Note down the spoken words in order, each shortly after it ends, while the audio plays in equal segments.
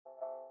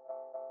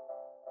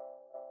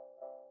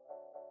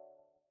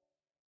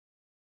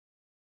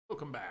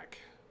welcome back.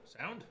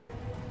 Sound?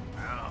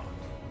 Sound.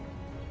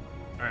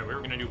 Alright, we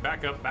were gonna do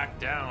back up, back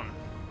down.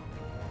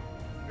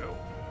 Go.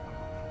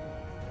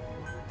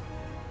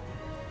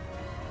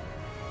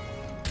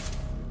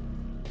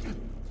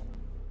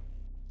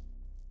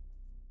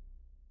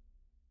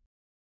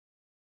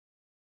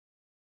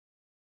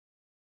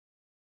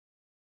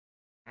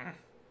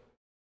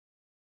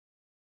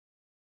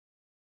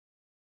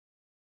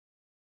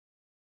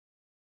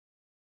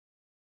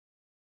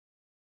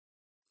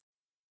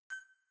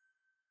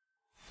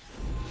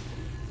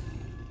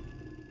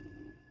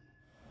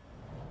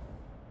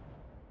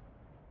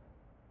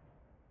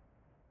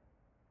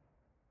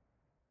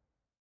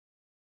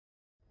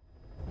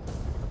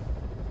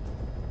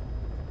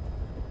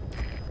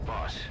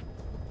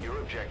 Your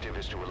objective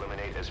is to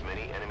eliminate as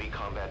many enemy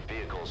combat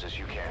vehicles as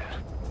you can.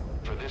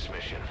 For this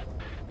mission,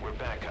 we're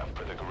backup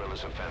for the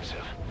guerrillas'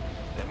 offensive.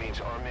 That means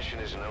our mission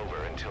isn't over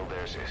until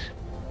theirs is.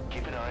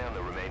 Keep an eye on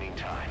the remaining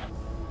time.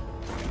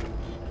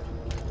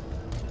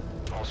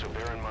 Also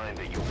bear in mind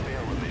that you'll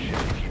fail the mission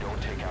if you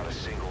don't take out a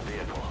single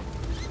vehicle.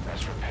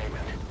 As for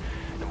payment,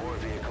 the more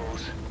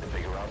vehicles, the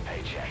bigger our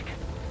paycheck.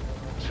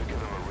 So give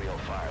them a real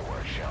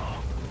fireworks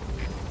show.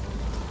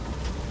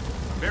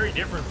 Very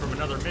different from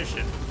another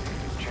mission.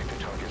 Check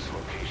the target's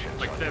locations.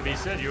 Like Debbie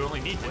said, you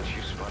only need to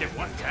get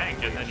one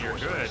tank and then you're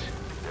good.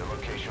 Their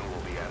location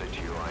will be added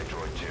to your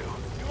iDroid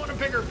too. You want a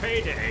bigger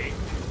payday?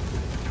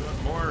 You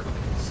want more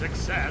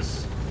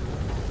success?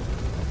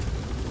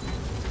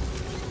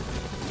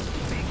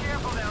 Be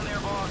careful down there,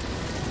 boss.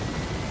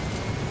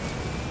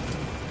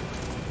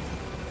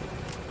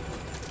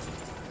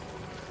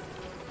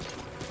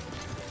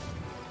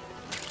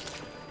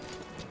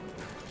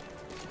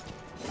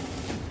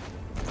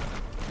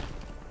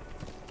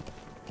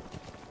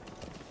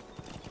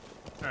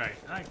 Alright,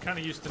 I kind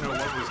of used to know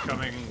what was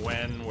coming,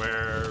 when,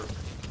 where,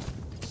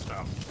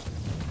 stuff.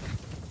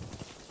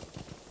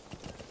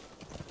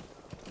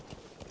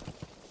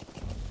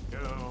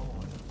 Go.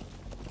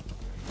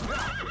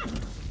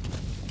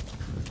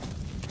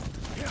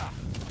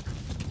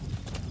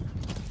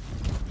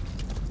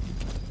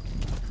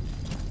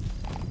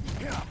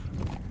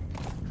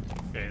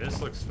 Okay, this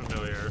looks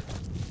familiar.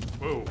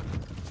 Whoa.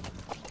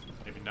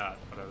 Maybe not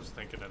what I was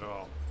thinking at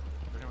all.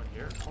 Is there anyone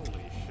here?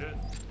 Holy shit.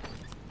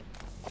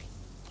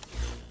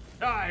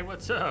 Hi,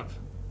 what's up?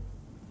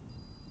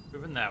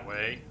 Moving that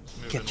way.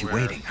 Moving Kept you where?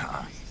 waiting,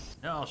 huh?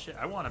 No, shit,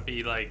 I want to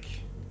be like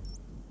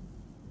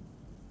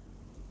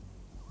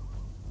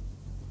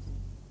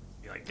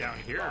down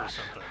here or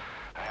something.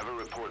 I have a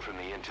report from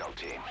the intel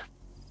team.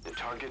 The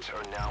targets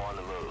are now on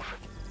the move.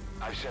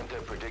 I've sent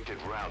their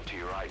predicted route to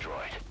your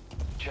iDroid.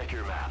 Check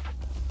your map.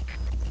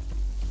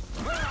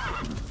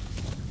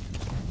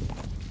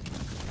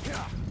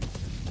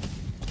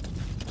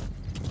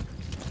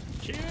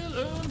 Kill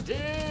 'em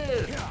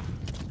dead!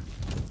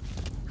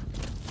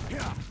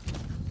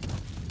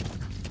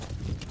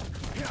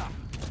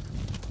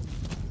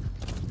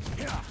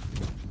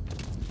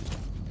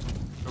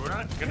 So we're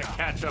not gonna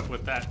catch up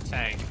with that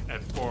tank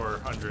at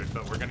 400,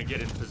 but we're gonna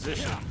get in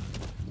position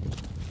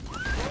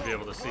to be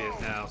able to see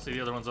it now. See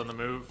the other one's on the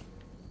move?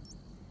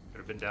 Could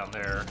have been down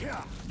there.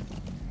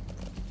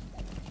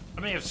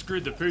 I may have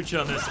screwed the pooch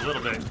on this a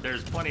little bit.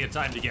 There's plenty of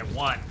time to get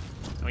one,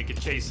 and we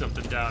could chase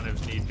something down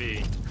if need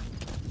be.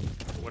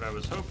 But what I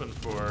was hoping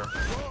for...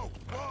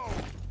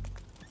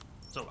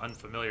 So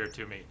unfamiliar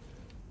to me.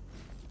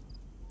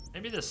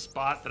 Maybe the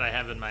spot that I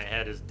have in my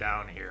head is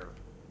down here.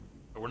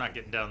 But we're not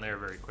getting down there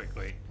very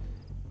quickly.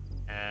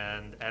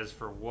 And as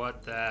for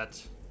what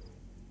that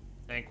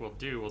tank will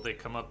do, will they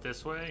come up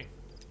this way?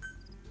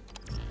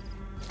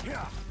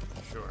 Yeah.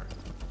 Sure.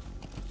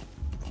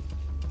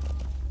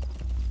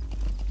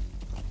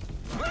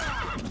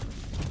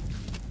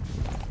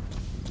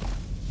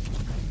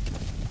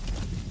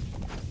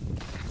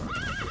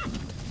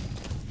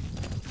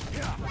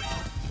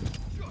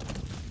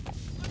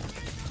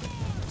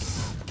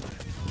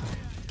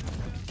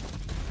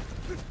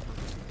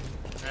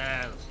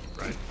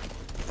 Right.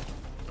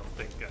 Don't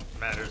think that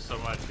matters so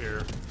much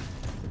here.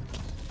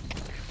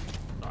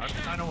 So I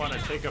kind of want to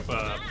take up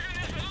a...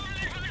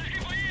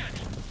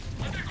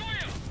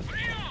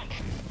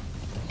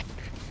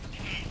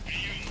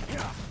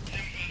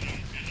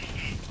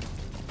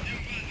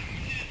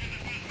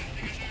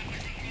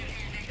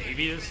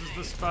 Maybe this is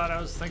the spot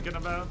I was thinking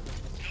about.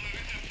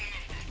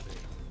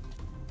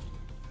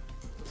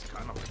 This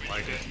kind of looks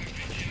like it.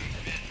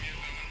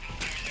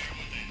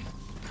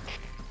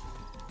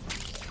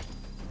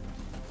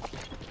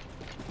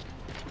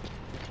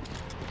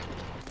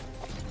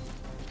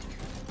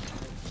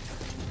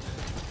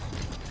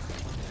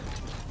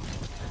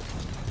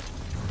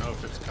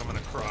 If it's coming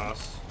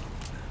across.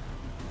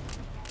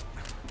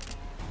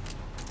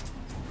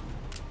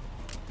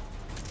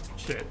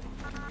 Shit.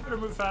 Better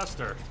move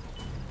faster.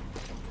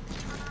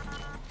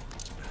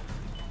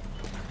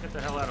 Get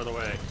the hell out of the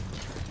way.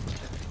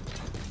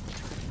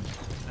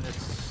 And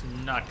it's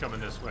not coming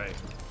this way.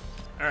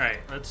 Alright,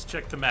 let's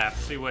check the map,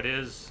 see what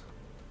is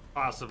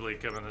possibly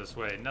coming this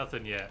way.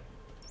 Nothing yet.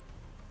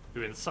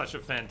 Doing such a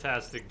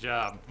fantastic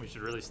job. We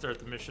should really start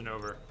the mission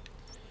over.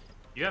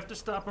 You have to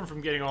stop them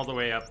from getting all the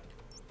way up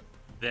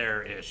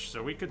there-ish.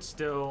 So we could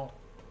still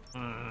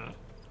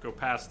go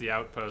past the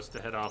outpost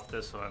to head off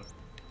this one.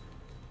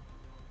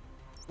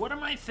 What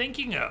am I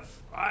thinking of?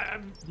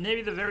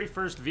 Maybe the very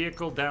first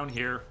vehicle down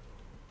here.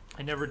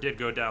 I never did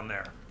go down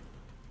there.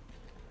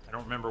 I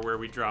don't remember where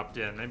we dropped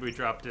in. Maybe we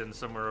dropped in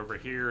somewhere over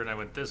here and I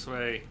went this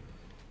way.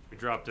 We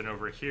dropped in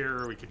over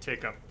here. We could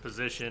take up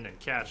position and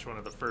catch one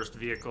of the first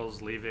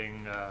vehicles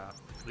leaving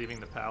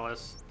the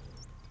palace.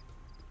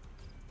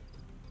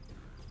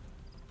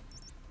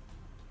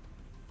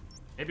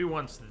 Maybe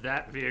once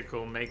that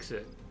vehicle makes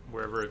it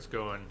wherever it's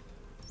going.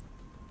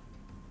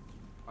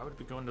 Why would it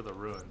be going to the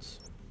ruins?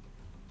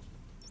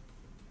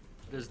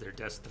 What is their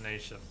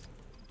destination?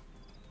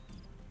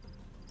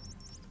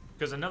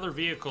 Because another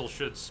vehicle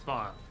should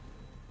spawn.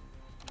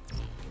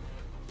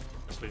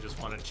 Unless we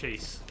just want to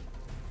chase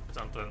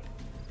something.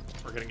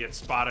 We're gonna get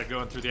spotted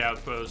going through the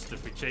outpost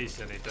if we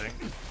chase anything.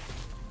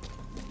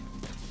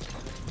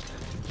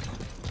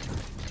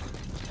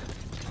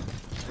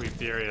 Sweep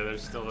the area, they're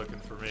still looking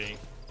for me.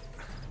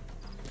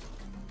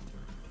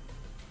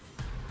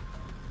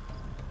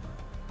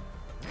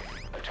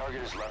 A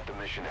target has left the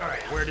mission area.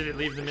 Alright, where did it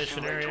leave the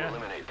mission area?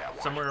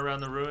 Somewhere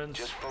around the ruins?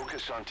 Just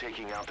focus on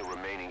taking out the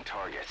remaining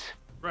targets.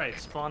 Right,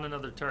 spawn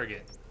another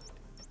target.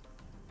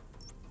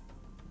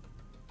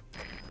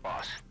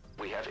 Boss,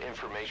 we have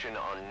information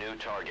on new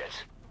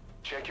targets.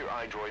 Check your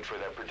iDroid for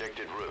their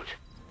predicted route.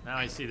 Now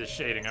I see the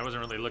shading. I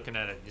wasn't really looking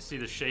at it. You see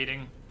the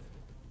shading?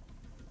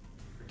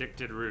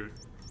 Predicted route.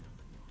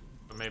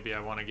 But maybe I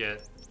want to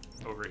get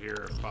over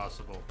here if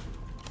possible.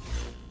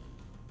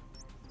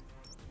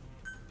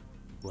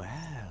 Well,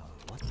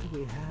 what do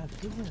we have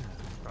here?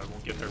 Probably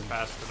won't get there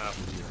fast enough.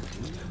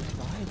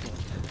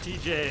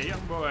 TJ,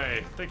 young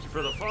boy, thank you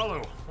for the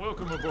follow.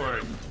 Welcome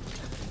aboard.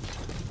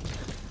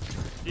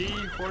 The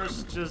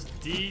horse just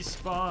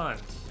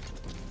despawned.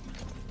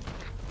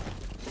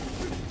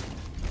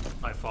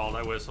 My fault,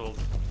 I whistled.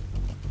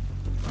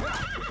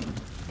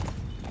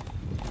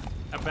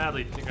 How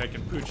badly do you think I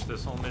can pooch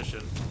this whole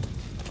mission?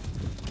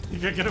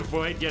 Think I can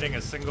avoid getting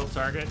a single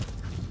target?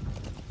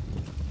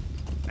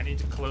 I need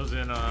to close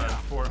in on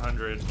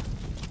 400.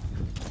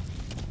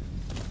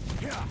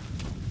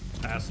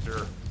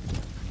 Faster.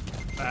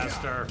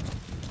 Faster.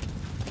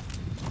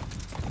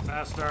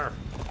 Faster.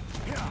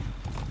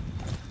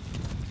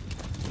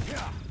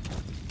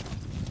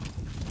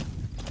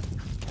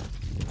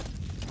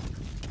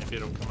 Maybe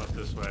it'll come up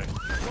this way.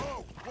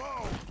 Whoa,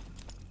 whoa!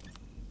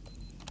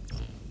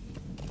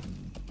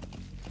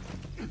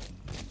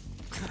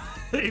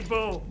 Hey,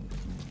 bull!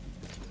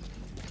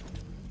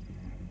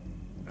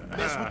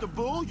 Mess with the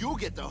bull, you'll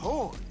get the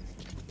horn.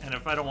 And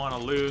if I don't want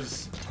to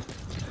lose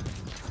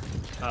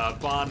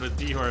bond with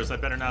D-Horse, I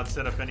better not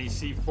set up any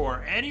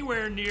C4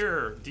 anywhere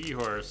near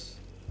D-Horse.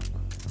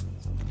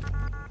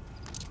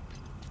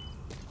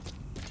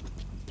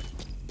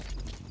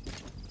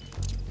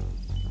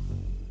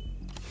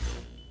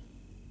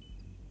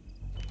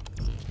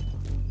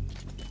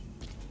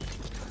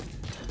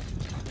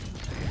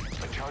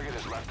 The target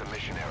has left the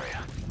mission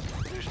area.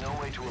 There's no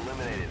way to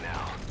eliminate it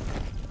now.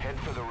 Head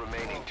for the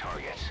remaining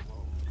targets.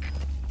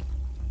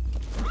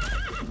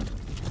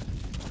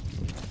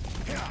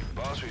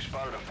 Boss, we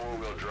spotted a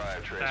four-wheel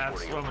drive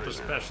transporting That's one a with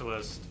the prisoner.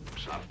 specialist.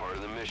 It's not part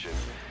of the mission.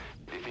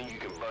 Do you think you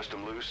can bust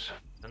them loose?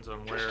 Depends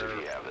on Just if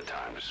where you have the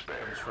time to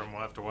spare. it's from.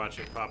 We'll have to watch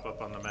it pop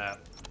up on the map.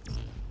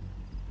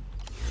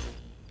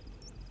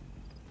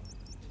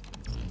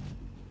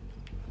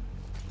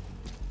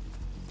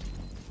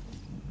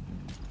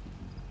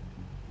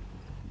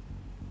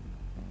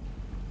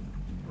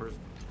 Where's...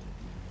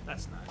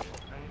 That's not it,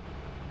 right?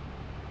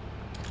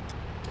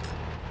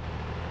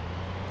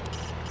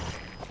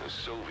 The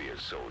Soviet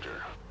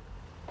soldier.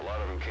 A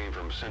lot of them came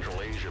from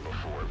Central Asia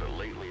before, but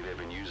lately they've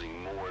been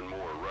using more and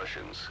more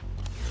Russians.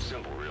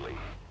 Simple, really.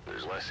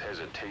 There's less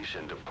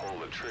hesitation to pull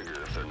the trigger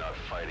if they're not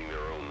fighting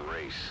their own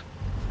race.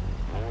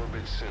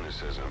 Morbid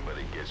cynicism, but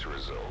it gets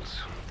results.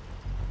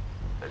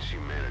 That's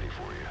humanity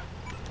for you.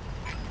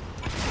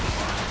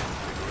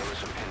 The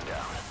guerrillas are pinned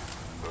down.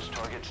 Those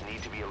targets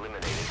need to be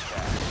eliminated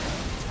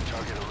fast.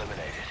 Target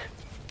eliminated.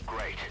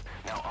 Great.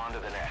 Now on to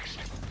the next.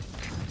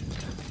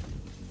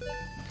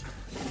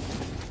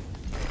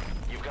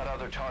 You've got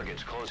other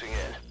targets closing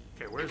in.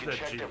 Okay, where's you can that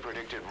check Jeep? their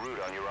predicted route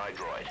on your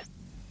iDroid.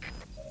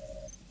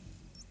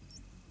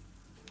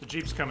 The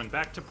Jeep's coming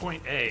back to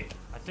point A.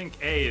 I think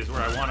A is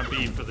where I want to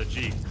be for the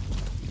Jeep.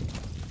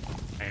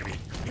 Maybe.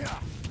 Yeah.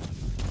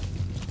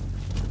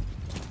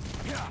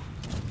 Yeah.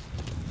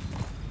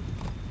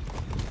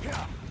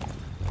 Yeah.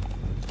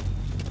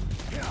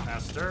 Yeah.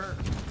 Faster.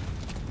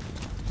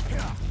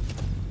 Yeah.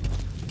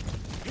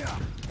 Yeah.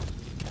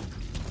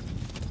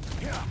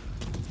 Yeah.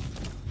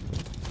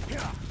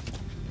 Yeah.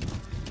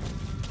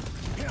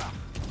 Yeah.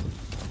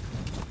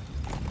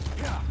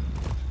 Yeah.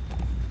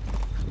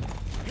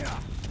 Yeah.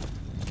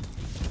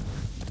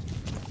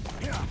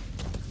 Yeah.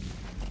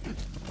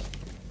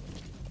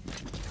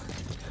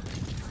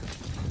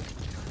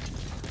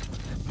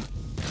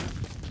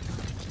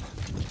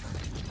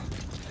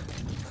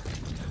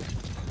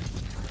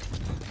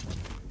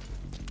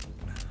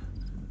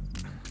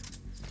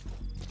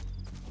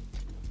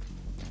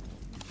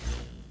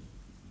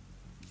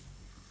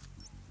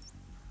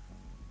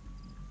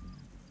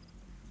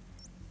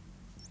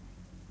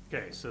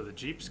 Okay, so the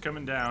Jeep's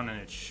coming down,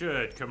 and it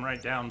should come right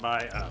down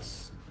by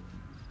us.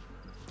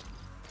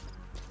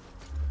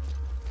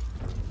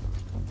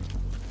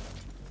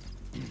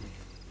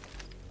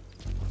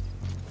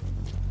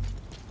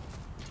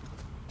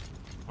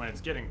 When it's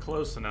getting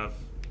close enough.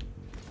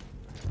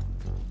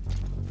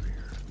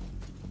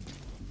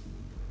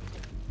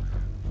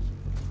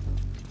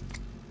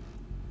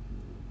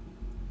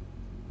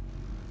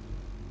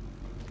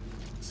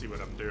 See what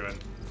I'm doing.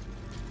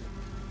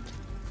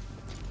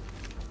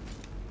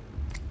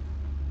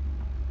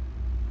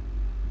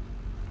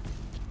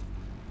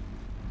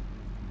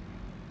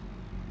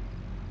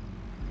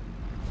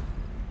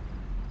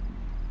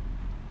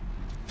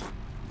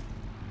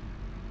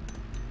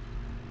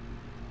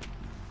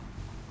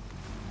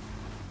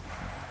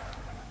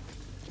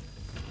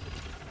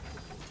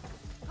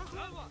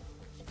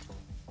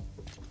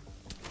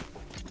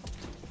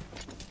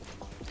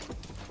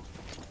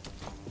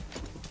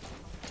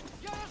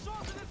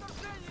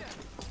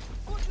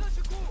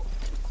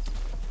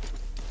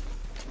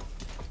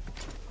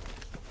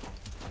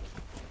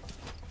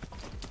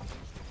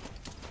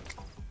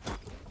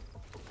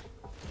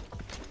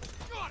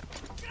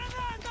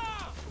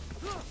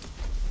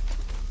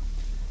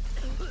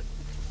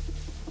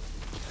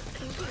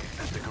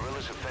 The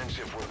guerrillas'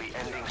 offensive will be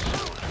ending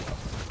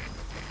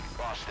soon.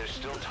 Boss, there's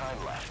still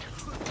time left.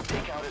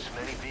 Take out as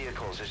many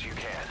vehicles as you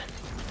can.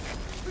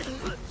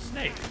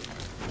 Snake.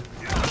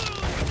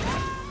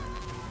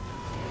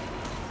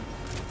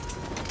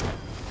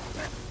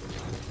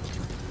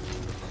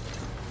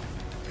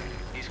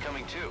 He's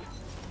coming too.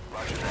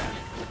 Roger that.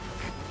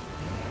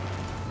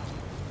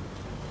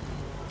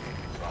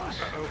 Boss,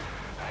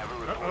 I have a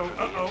report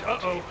from the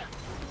intel team.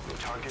 The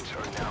targets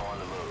are now on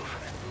the move.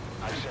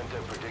 I've sent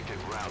their predicted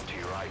route to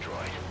your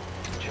iDroid.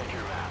 Check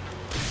your map.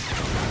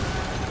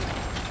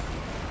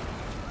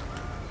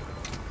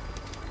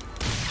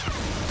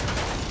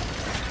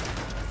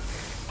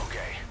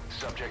 Okay,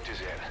 subject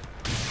is in.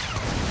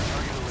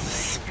 Target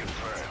elimination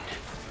confirmed.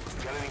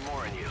 Got any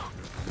more in you?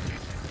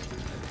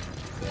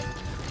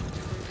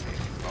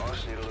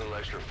 Boss, need a little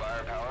extra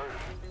firepower?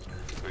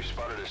 We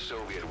spotted a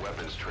Soviet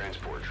weapons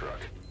transport truck.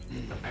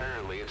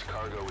 Apparently its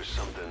cargo is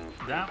something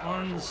pretty That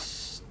powerful.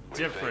 one's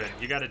different.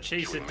 You gotta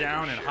chase it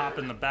down and hop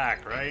in the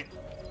back, right?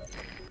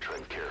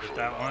 Tread carefully,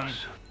 that one.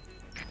 boss.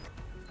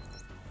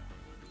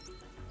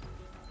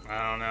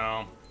 I don't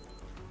know.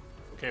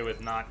 Okay with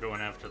not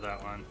going after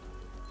that one.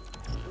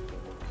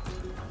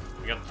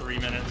 We got 3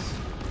 minutes.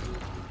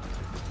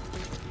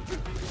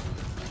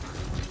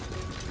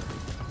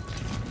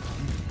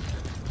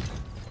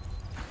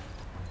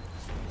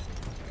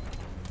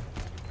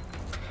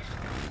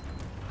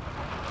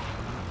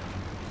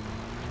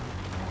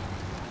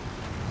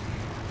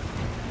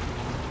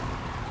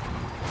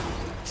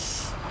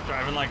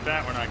 Driving like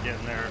that, we're not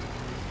getting there.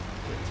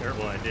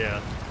 Terrible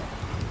idea.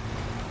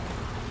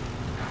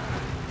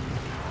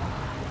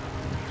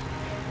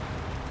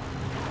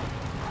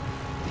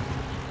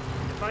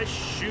 If I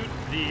shoot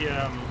the,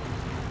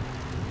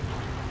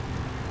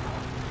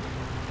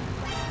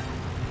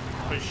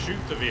 if I shoot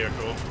the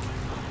vehicle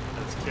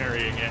that's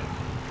carrying it,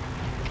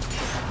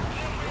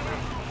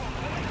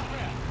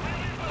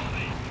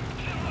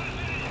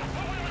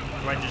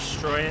 do I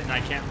destroy it and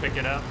I can't pick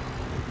it up?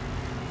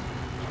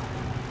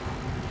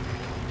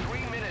 3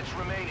 minutes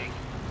remaining.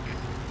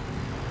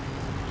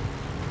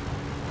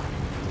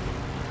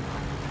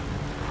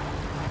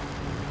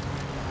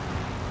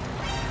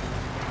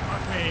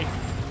 Fuck me.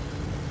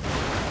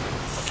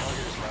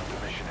 Target has left the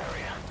mission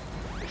area.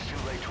 It's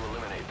too late to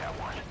eliminate that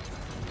one.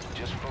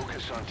 Just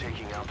focus on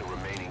taking out the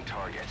remaining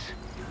targets.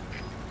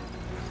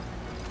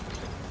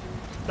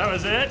 That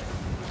was it?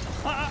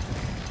 Ah.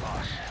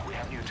 Boss, we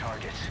have new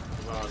targets.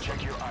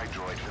 Check your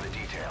iDroid for the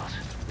details.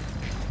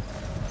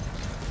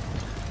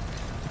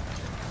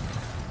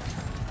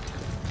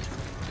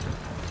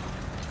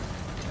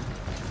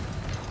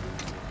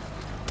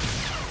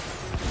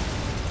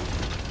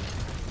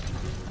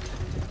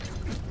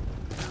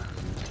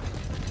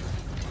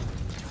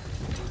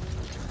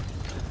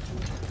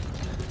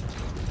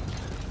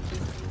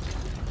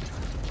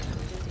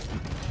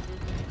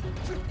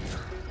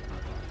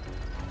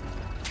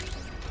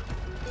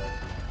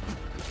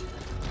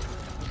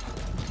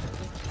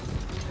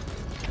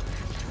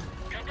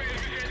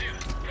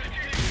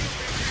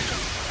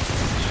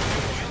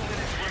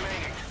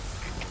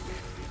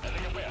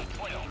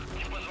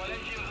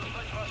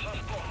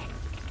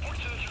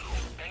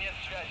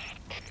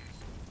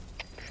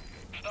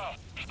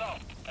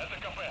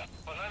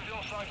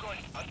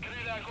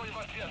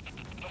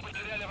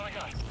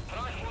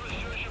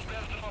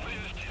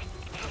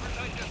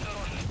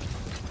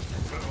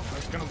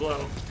 That's gonna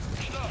blow.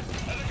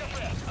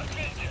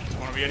 Don't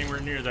want to be anywhere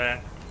near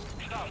that.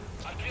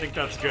 I think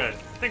that's good.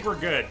 I think we're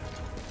good.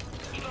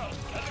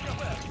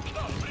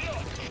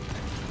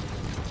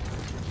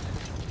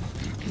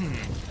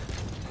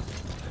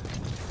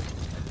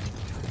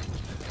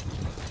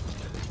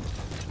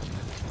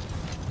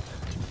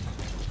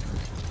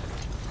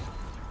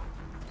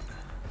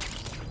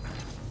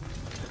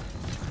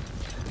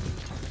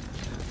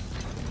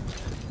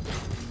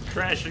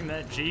 crashing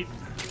that Jeep.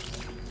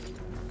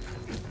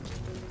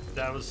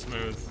 That was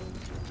smooth.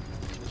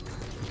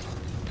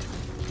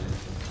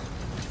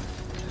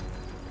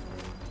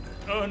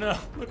 Oh no,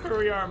 look where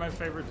we are, my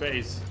favorite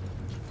base.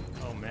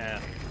 Oh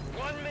man.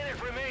 1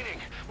 minute remaining.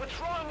 What's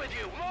wrong with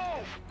you?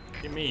 Move!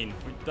 What do you mean?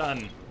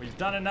 We've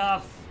done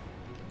enough.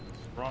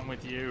 What's wrong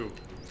with you?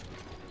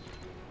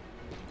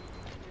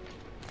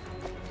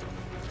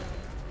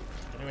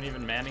 Anyone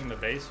even manning the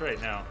base right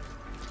now?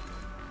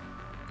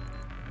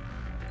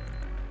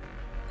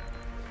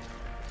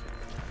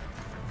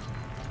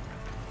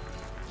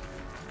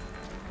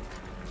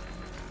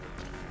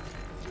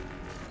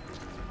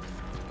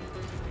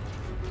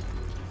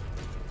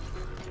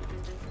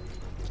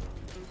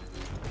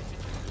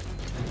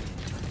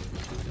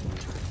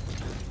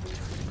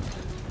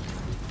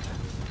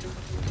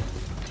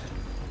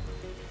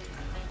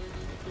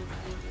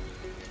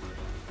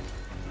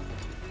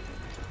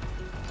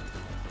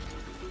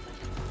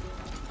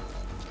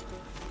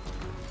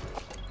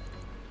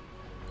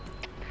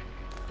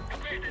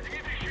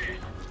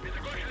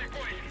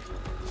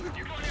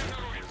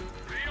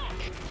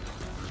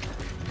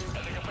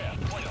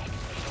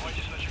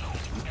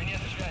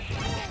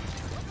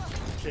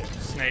 Shit,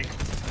 snake.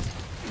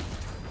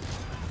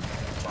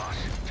 Boss,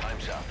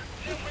 time's up.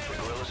 The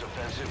guerrillas'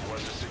 offensive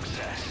was a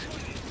success.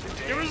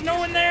 There was no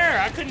one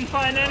there. I couldn't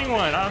find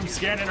anyone. I'm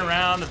scanning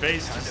around. The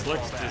base just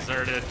looks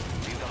deserted.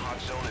 Leave the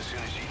hot zone as soon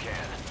as you can.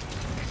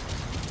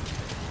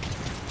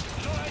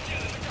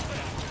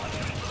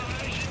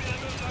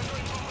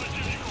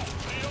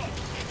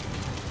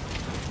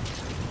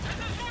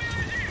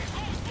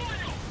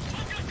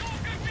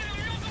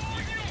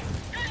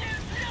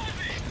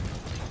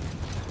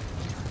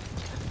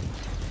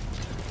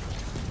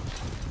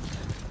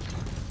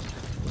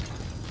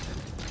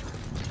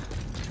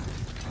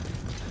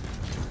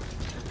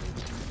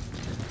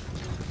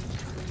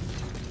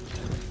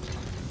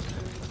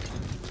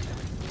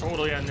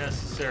 Totally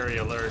unnecessary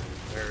alert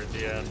there at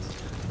the end.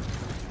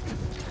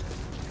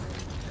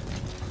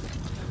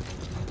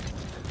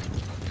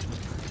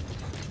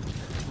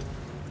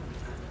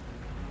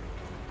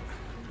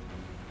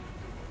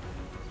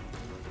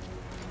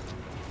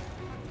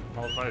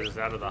 Qualifies is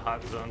out of the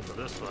hot zone for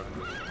this one.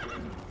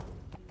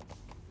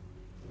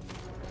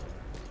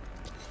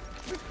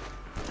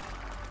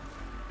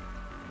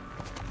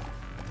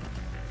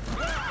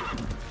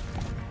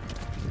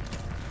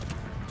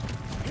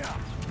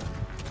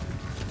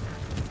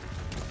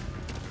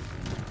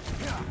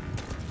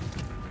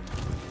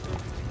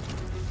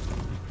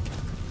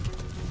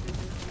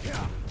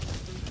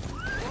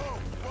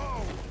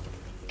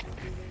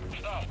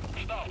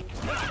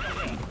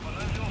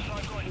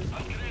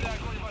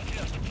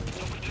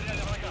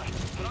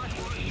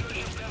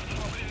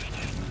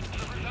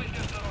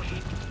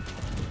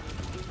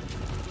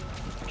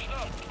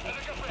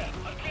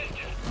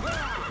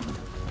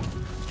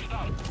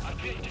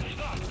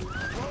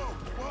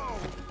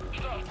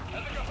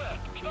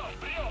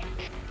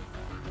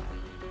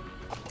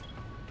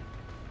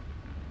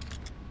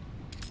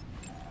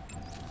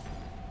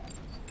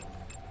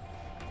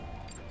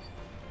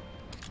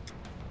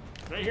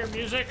 Did I hear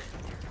music?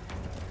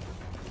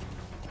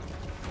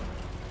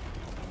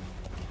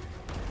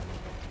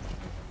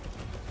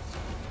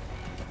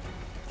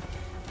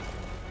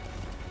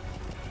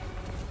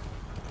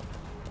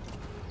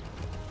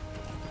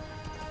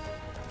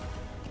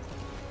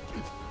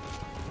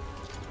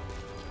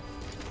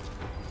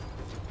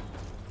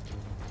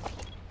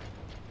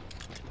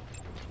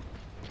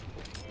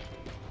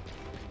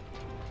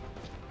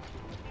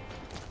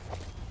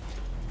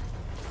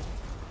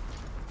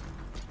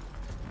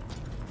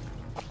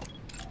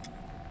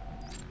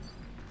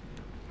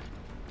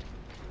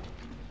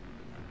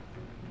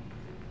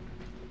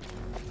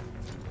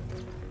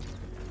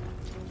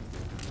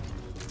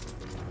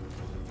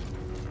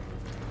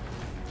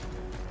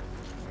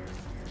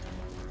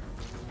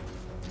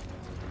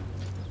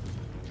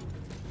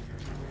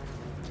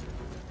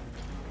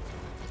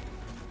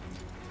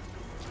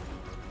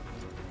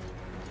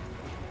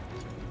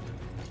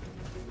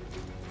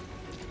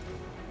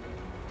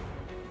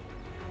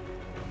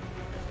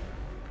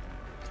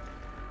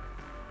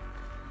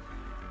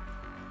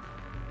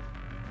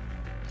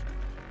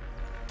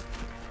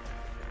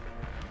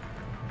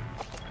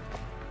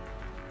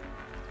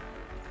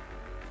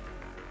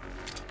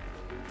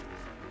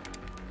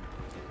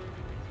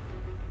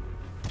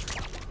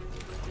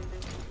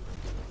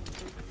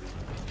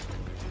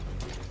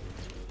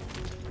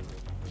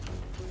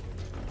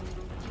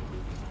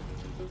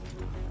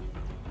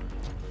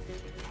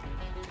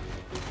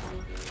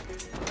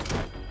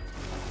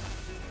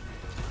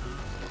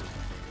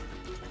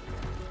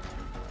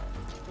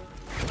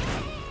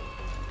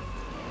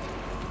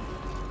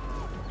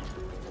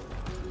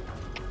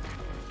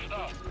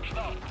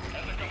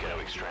 You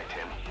gotta extract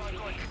him.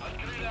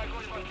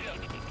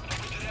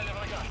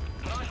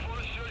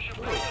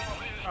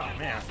 Oh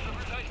man.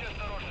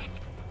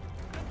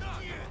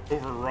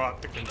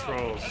 Overwrought the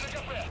controls.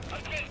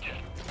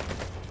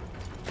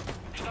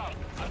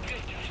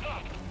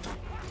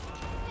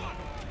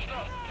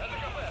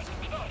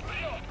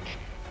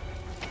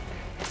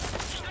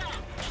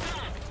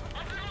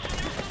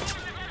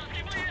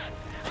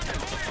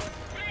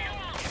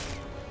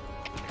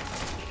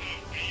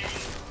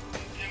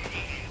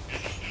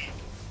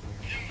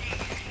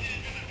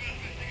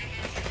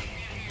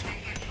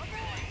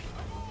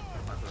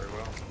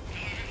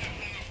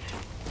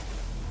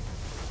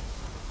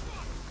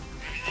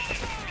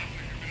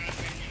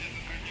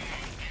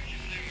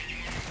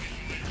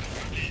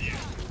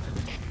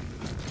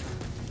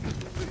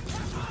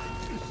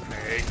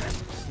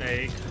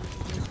 away.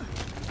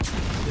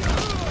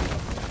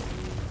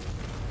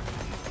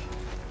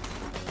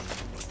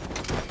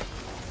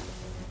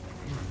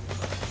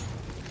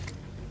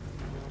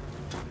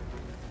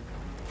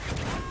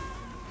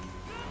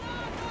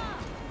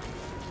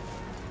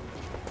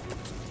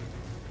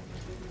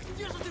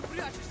 Где же ты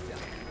прячешься?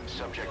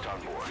 Subject on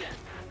board.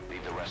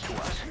 Leave the rest to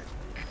us.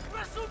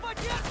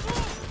 Освободи отцу!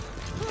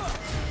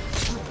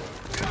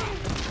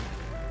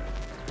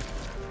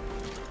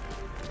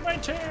 My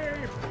chair!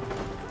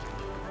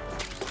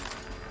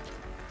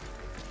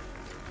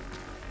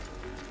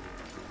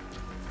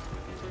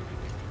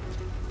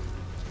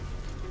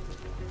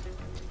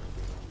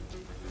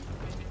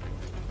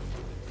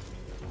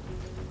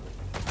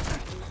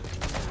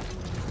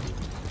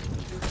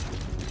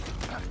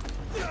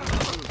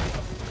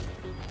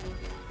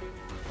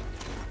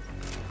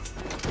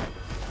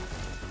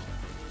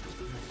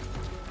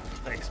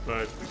 Thanks,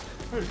 bud.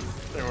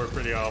 They were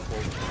pretty awful.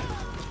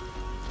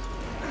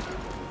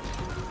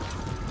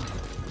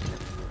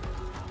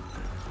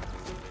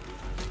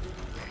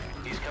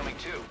 He's coming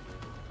too.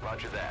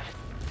 Roger that.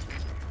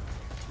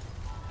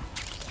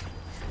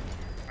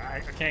 I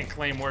can't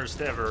claim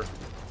worst ever.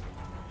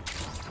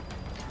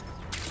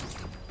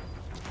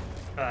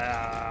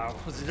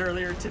 Was it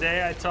earlier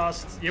today I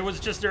tossed... It was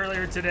just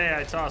earlier today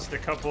I tossed a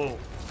couple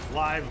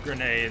live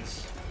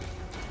grenades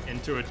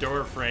into a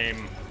door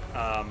frame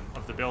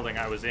of the building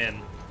I was in.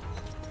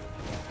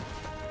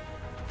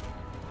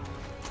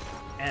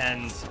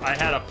 And I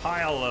had a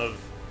pile of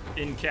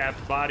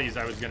in-capped bodies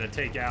I was going to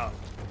take out.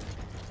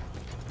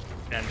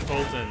 And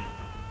Fulton.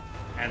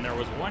 And there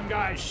was one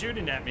guy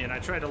shooting at me, and I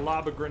tried to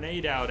lob a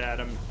grenade out at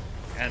him.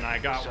 And I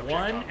got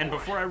one, and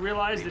before I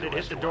realized that it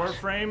hit the door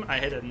frame, I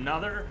hit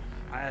another.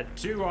 I had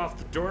two off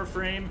the door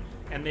frame,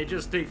 and they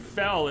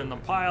fell in the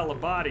pile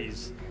of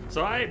bodies.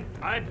 So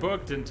I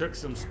booked and took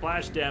some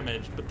splash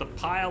damage, but the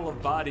pile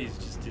of bodies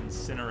just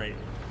incinerated.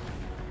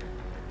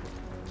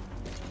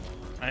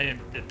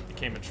 It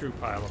became a true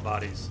pile of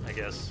bodies, I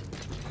guess.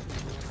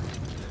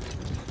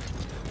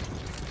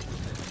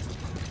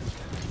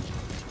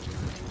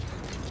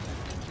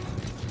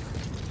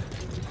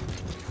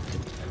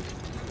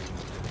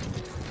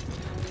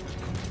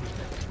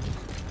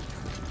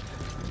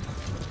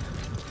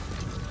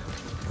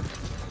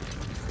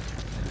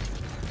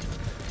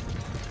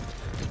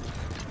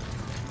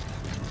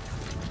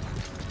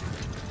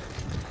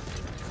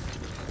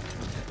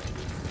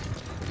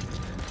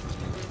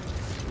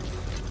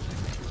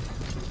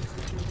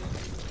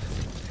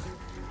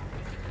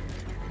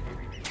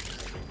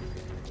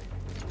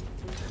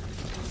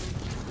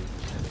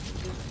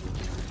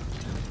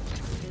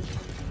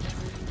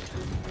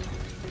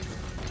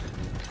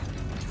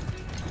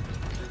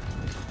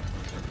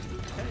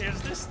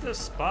 Is this the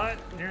spot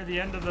near the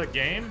end of the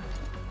game?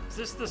 Is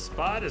this the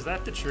spot? Is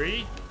that the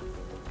tree?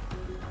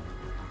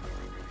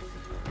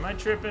 Am I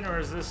tripping, or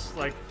is this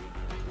like...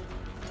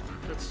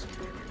 That's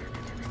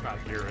not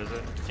here, is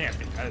it? It can't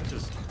be. I don't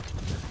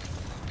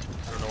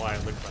know why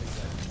it looked like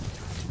that.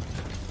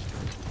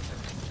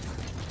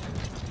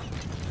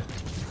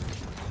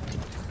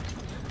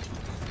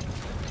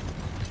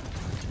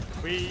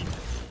 We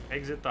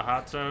exit the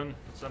hot zone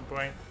at some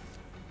point.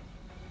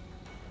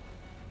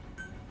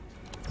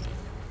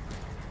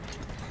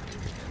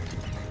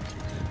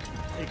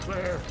 Hey,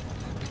 Claire.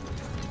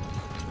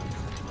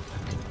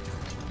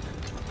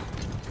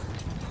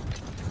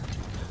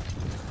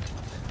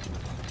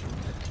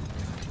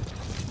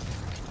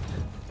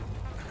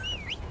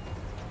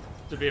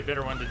 To be a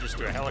better one to just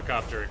do a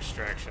helicopter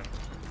extraction.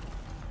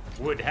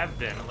 Would have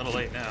been, a little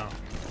late now.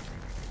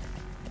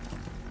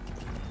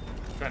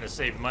 Trying to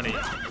save money.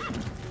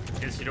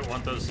 Guess you don't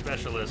want those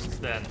specialists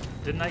then.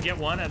 Didn't I get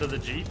one out of the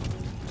Jeep?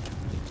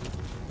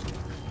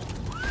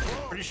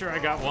 Pretty sure I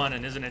got one,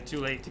 and isn't it too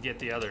late to get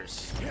the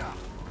others?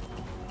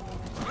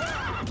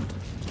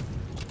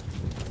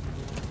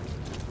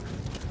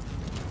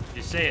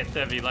 You say it,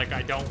 Thevi, like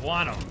I don't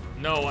want them.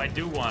 No, I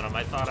do want them.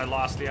 I thought I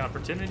lost the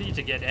opportunity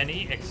to get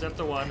any except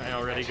the one I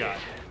already got.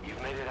 You've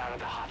made it out of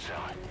the hot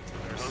zone.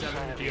 There's No sign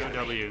 7 of the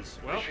enemy. POWs.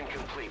 Well, Mission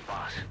complete,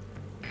 boss.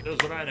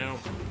 that's what I know.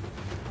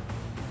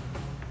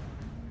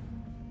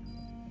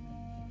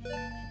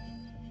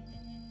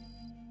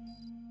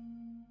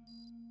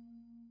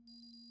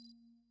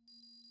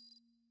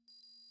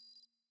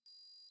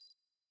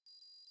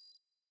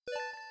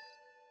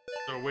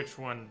 So which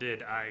one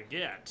did I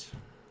get?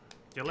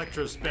 The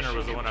electro spinner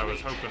was the one I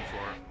was hoping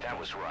for. That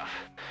was rough.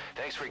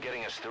 Thanks for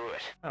getting us through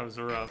it. That was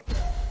rough.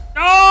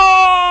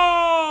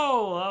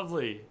 Oh,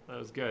 lovely. That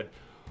was good.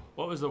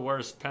 What was the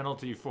worst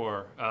penalty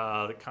for?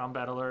 The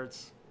combat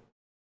alerts?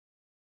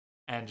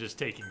 And just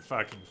taking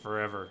fucking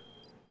forever.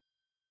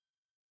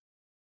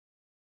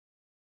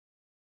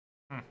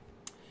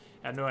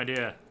 Had no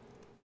idea.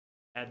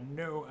 Had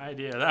no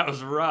idea. That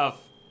was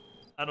rough.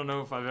 I don't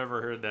know if I've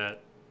ever heard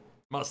that.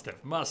 Must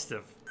have.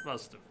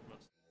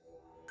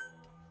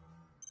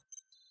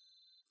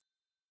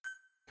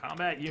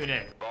 Combat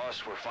unit.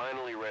 Boss, we're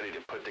finally ready to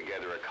put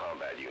together a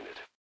combat unit.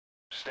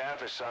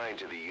 Staff assigned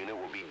to the unit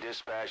will be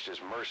dispatched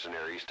as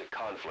mercenaries to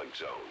conflict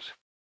zones.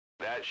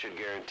 That should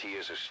guarantee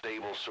us a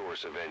stable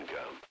source of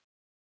income.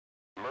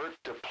 MERT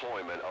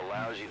deployment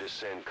allows you to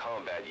send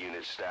combat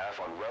unit staff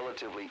on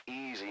relatively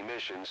easy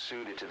missions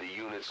suited to the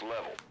unit's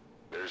level.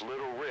 There's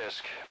little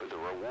risk, but the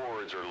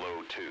rewards are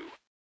low too.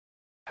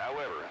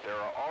 However, there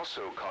are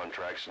also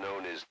contracts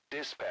known as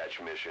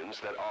dispatch missions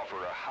that offer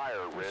a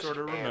higher risk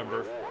and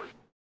reward.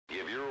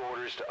 Give your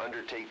orders to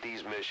undertake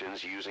these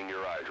missions using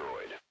your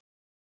iDroid.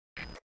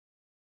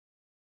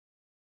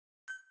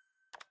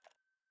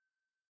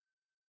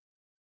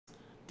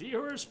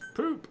 Dior's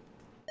poop.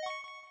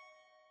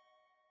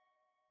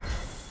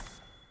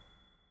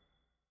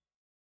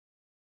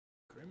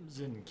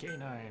 Crimson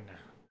Canine.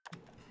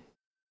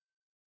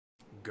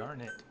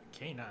 Garnet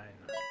Canine.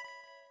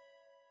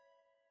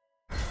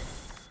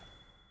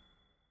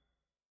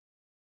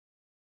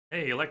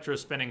 Hey,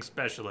 electro-spinning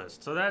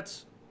specialist. So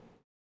that's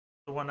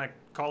the one I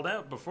called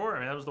out before. I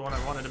mean, that was the one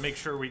I wanted to make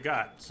sure we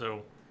got.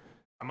 So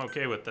I'm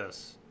okay with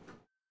this.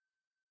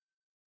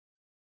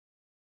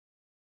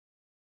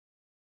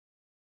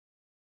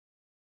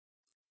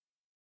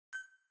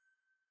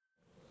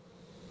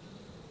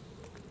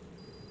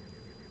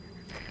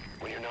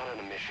 When you're not on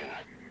a mission,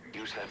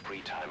 use that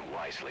free time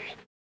wisely.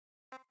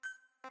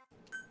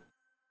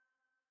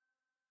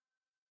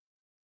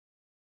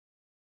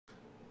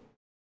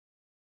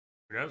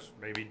 Who knows?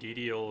 Maybe Dee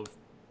Dee will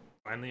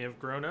finally have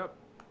grown up.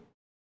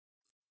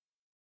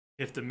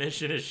 If the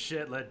mission is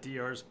shit, let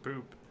DR's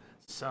poop.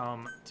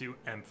 Some to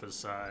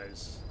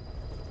emphasize.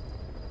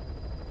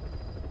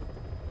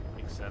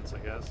 Makes sense, I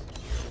guess.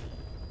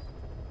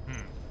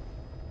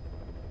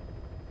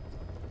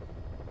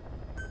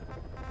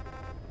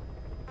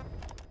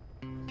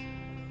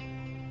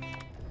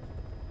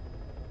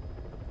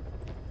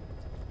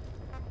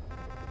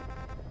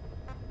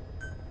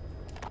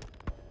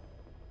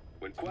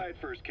 When Quiet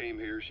first came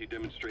here, she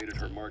demonstrated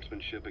her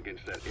marksmanship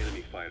against that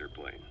enemy fighter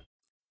plane.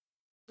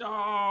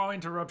 Oh,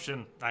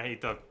 interruption. I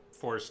hate the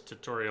forced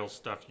tutorial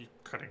stuff. You're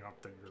cutting off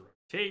your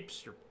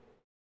tapes. You're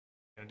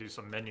going to do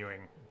some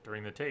menuing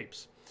during the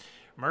tapes.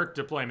 MERT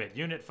deployment.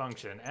 Unit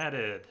function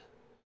added.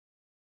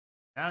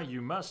 Now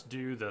you must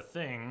do the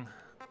thing.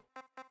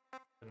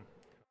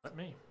 Let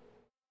me.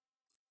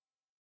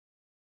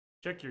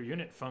 Check your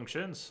unit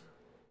functions.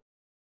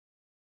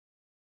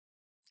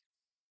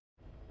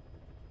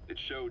 It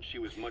showed she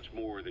was much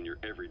more than your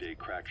everyday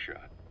crack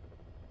shot.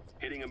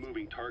 Hitting a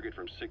moving target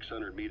from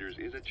 600 meters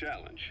is a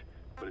challenge,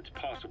 but it's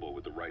possible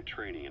with the right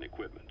training and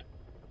equipment.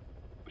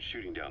 But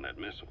shooting down that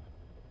missile,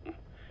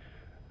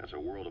 that's a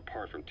world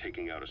apart from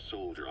taking out a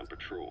soldier on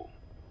patrol.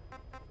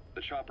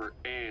 The chopper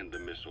and the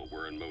missile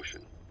were in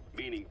motion,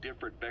 meaning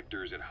different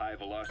vectors at high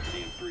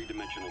velocity in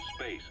three-dimensional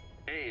space,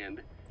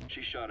 and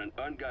she shot an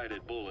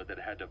unguided bullet that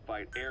had to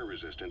fight air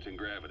resistance and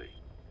gravity.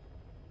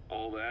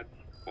 All that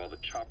while the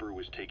chopper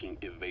was taking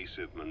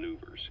evasive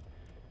maneuvers.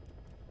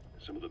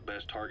 Some of the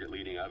best target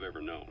leading I've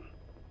ever known.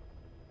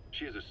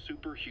 She has a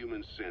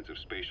superhuman sense of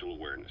spatial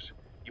awareness.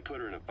 You put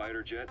her in a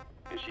fighter jet,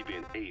 and she'd be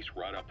an ace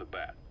right off the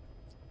bat.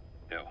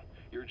 Hell,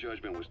 your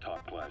judgment was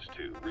top class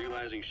too.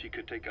 Realizing she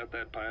could take out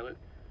that pilot,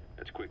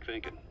 that's quick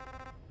thinking.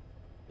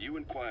 You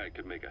and Quiet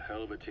could make a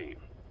hell of a team.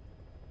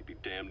 You'd be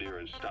damn near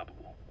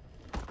unstoppable.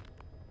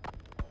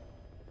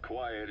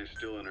 Quiet is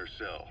still in her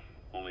cell.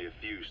 Only a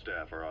few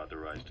staff are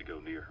authorized to go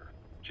near her.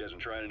 She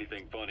hasn't tried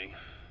anything funny,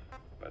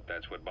 but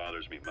that's what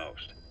bothers me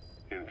most.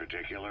 In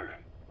particular,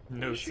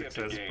 No she has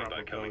to success gain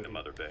by coming probability. to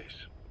Mother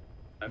Base.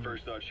 I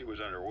first thought she was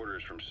under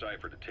orders from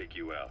Cypher to take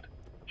you out.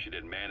 She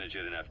didn't manage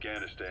it in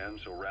Afghanistan,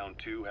 so round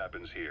 2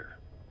 happens here.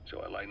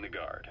 So I lighten the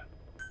guard.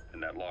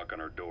 And that lock on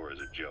her door is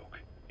a joke.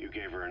 You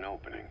gave her an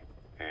opening.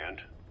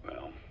 And?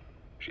 Well,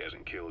 she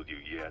hasn't killed you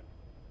yet.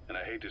 And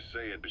I hate to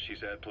say it, but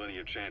she's had plenty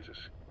of chances.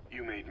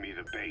 You made me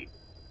the bait.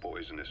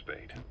 Poisonous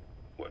bait.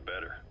 What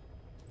better?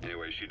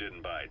 Anyway, she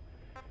didn't bite.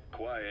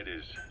 Quiet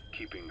is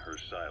keeping her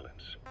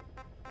silence.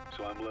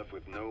 So I'm left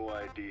with no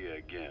idea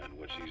again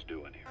what she's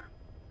doing here.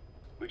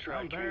 We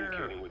tried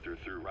communicating with her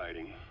through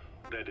writing.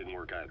 That didn't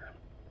work either.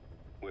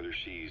 Whether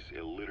she's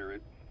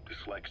illiterate,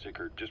 dyslexic,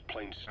 or just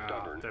plain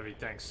stubborn, Debbie,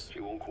 thanks.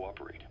 she won't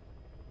cooperate.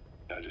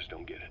 I just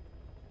don't get it.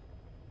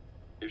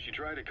 If she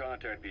tried to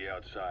contact the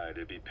outside,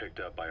 it'd be picked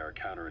up by our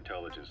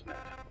counterintelligence net,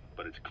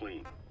 but it's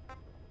clean.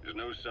 There's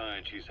no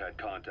sign she's had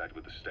contact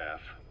with the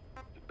staff,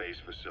 the base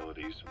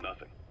facilities,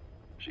 nothing.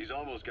 She's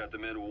almost got the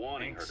men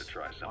wanting her to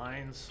try something,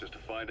 Lines. just to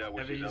find out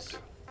what she's up to.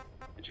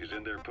 And she's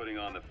in there putting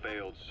on the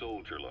failed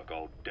soldier look,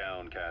 all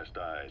downcast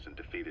eyes and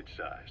defeated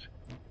sighs.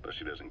 But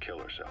she doesn't kill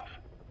herself.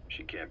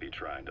 She can't be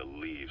trying to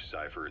leave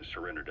Cypher and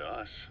surrender to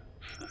us.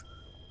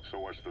 So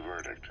what's the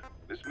verdict?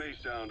 This may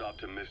sound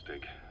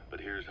optimistic,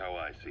 but here's how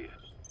I see it.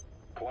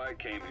 Quiet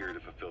came here to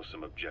fulfill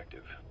some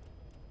objective.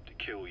 To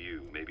kill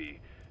you,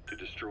 maybe to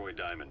destroy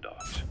Diamond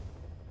Dogs.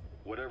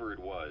 Whatever it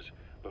was,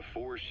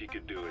 before she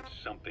could do it,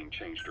 something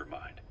changed her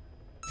mind.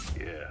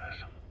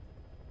 Yes.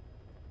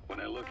 When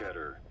I look at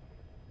her,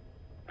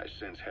 I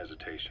sense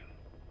hesitation.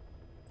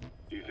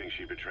 You think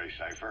she betrays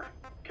Cypher?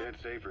 Can't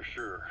say for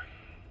sure.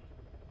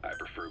 I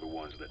prefer the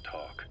ones that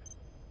talk.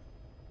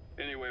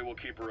 Anyway, we'll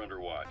keep her under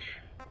watch.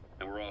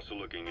 And we're also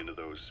looking into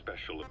those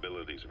special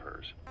abilities of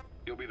hers.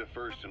 You'll be the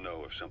first to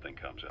know if something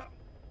comes up.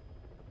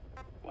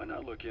 Why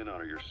not look in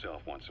on her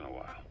yourself once in a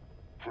while?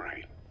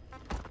 Right.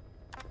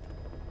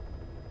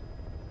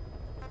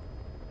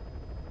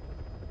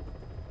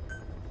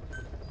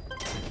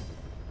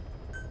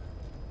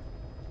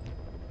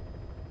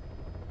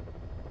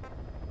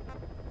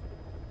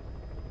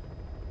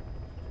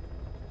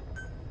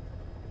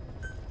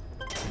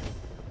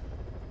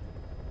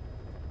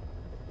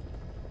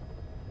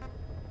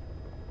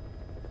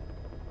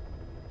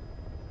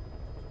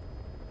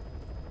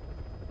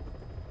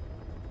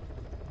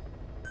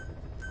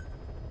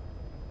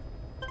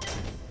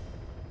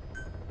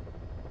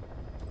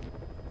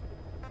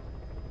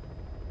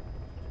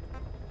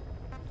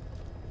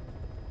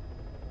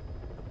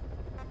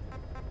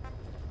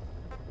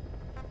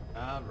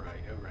 All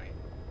right.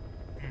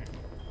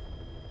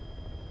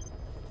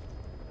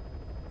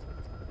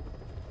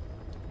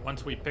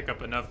 Once we pick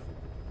up enough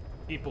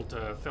people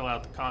to fill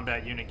out the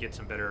combat unit, get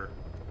some better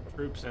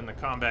troops in the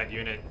combat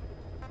unit,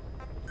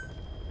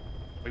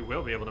 we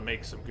will be able to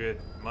make some good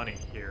money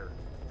here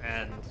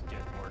and get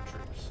more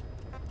troops.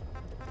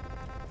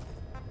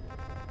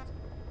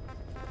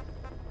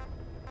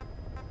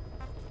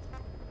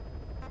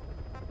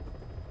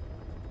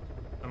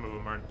 Some of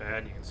them aren't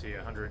bad. You can see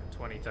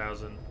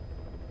 120,000.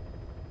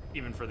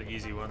 Even for the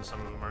easy ones,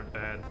 some of them aren't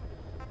bad.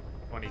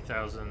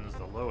 20,000 is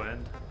the low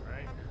end,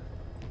 right?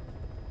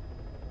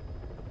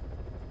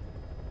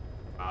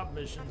 Mob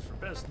missions for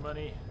best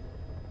money.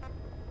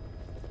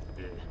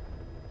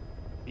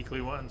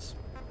 Weekly ones.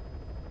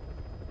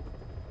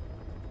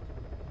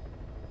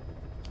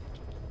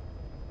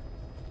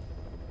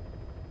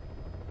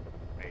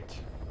 Right.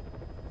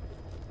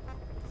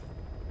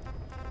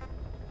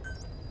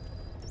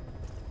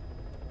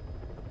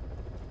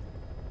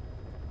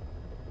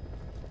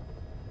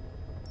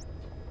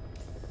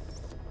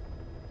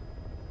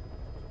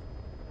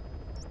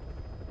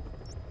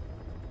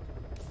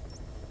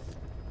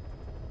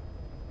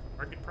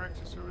 Market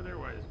practice over there?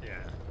 Why is... Yeah.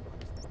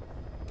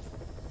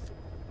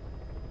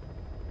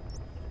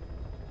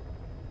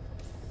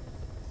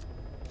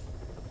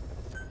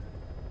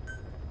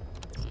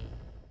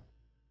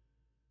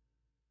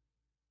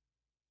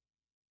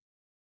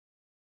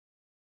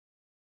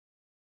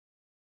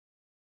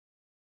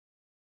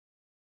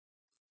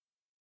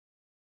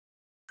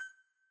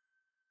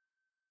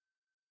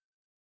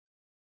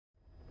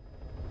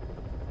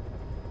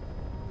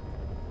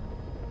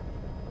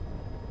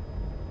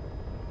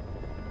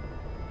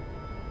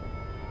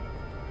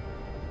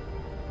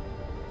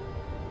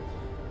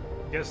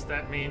 Guess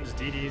that means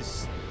Dee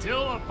Dee's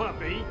still a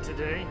puppy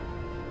today.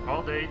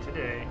 All day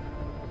today.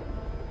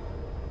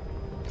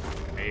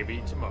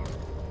 Maybe tomorrow.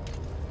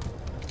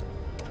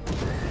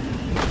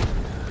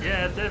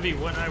 Yeah, Devi,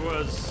 when I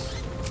was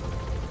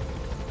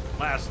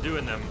last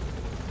doing them,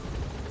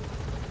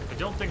 I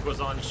don't think was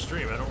on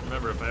stream. I don't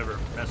remember if I ever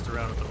messed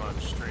around with them on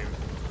stream.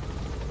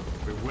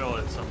 We will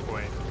at some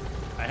point.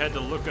 I had to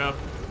look up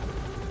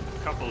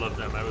a couple of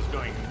them. I was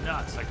going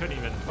nuts. I couldn't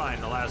even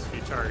find the last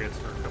few targets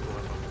for a couple of them.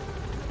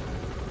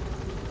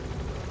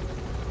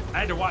 I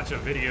had to watch a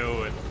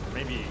video and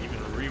maybe even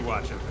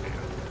rewatch a video.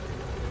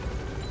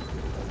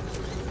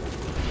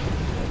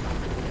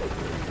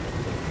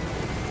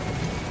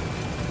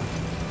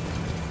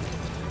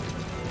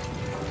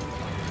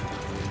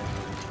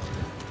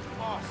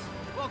 Boss,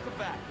 welcome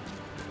back.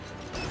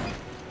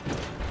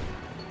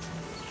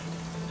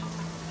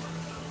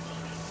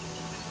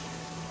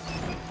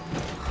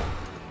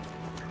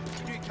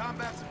 You need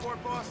combat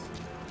support, boss?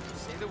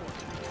 Say the word.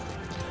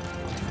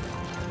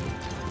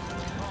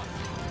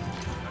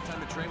 Time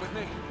to train with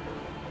me.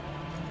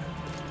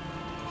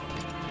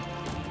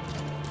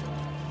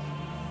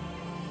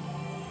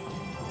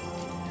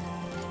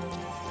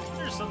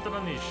 There's something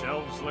on these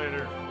shelves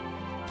later.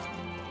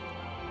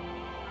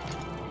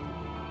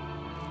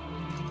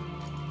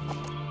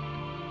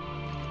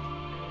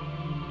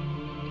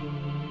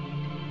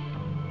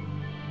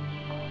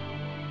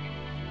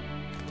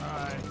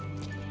 Bye.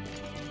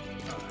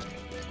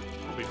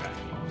 We'll be back.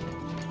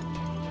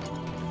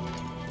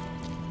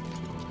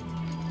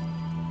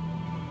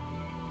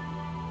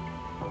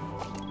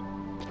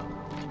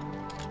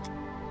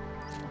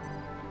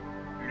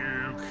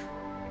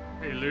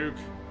 Hey, Luke.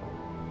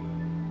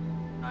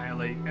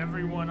 Annihilate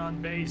everyone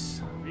on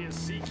base via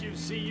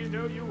CQC, you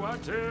know you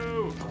want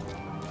to.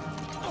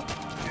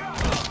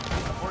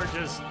 Or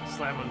just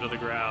slam them to the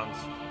ground.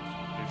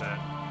 Do that.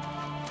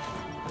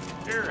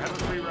 Here, have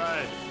a free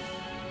ride.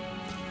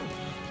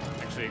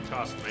 Actually, it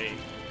cost me.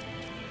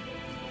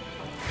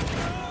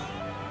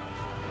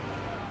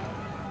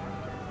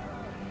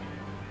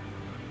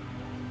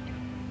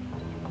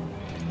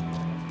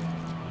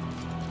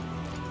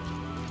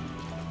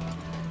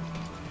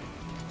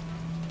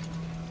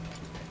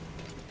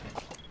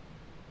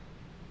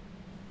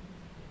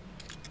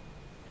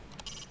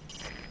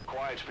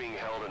 Quiet's being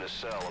held in a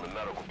cell on the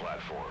medical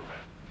platform.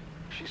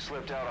 She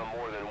slipped out on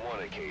more than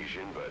one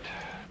occasion, but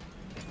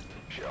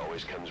she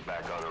always comes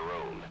back on her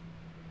own.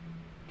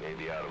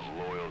 Maybe out of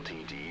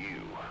loyalty to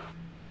you.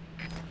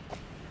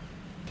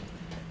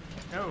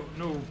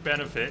 no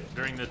benefit.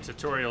 During the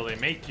tutorial they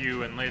make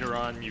you, and later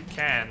on you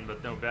can,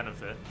 but no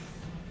benefit.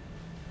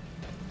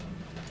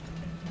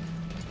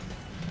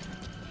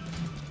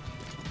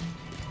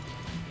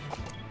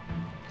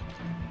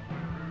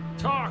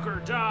 Talk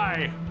or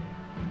die!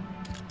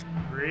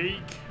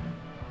 Freak.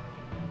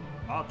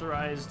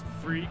 Authorized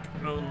freak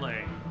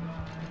only.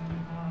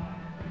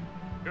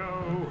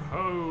 Go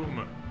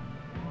home.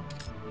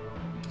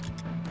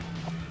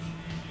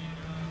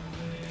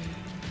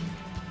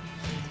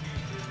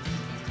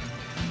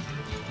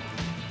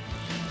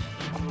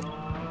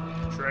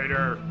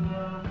 Traitor.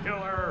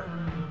 Killer.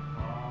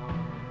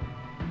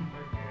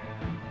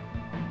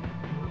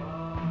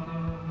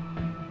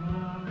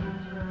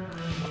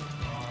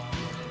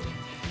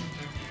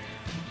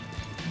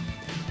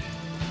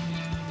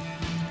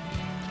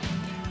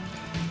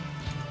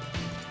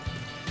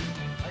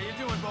 How you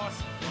doing,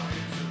 boss?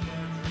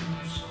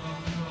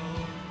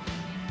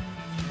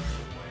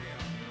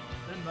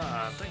 Then,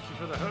 thank you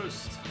for the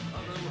host.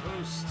 Hello,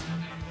 host.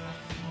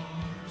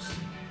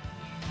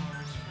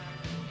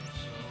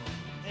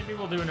 Maybe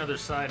we'll do another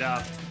side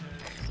up.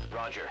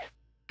 Roger.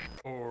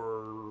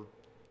 Or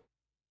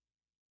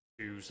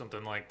do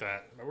something like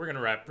that. But we're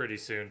gonna wrap pretty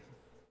soon.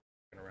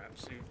 Gonna wrap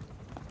soon.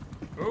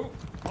 Oh,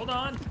 hold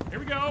on. Here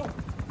we go.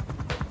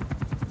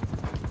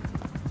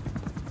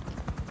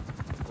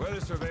 Weather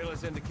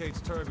surveillance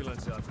indicates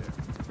turbulence out there.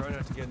 Try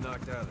not to get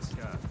knocked out of the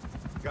sky.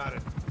 Got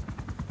it.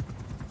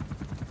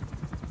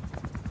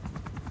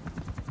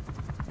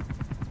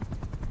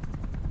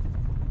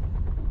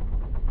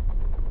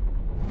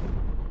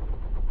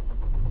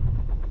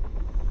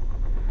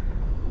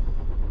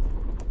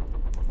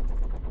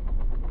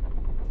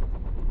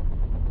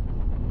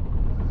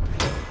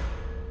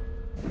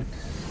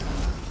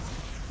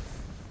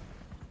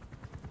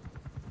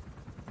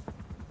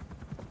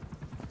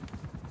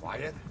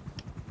 Quiet.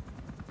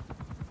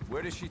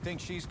 Where does she think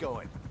she's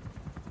going?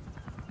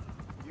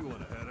 You want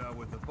to head out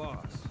with the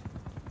boss?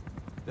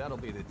 That'll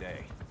be the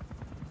day.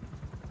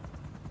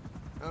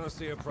 I don't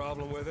see a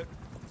problem with it,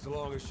 so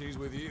long as she's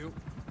with you.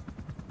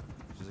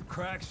 She's a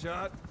crack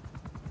shot,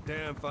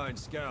 damn fine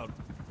scout.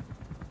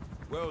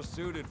 Well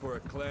suited for a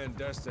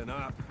clandestine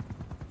op.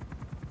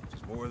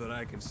 Which is more than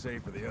I can say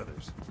for the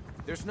others.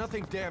 There's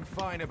nothing damn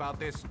fine about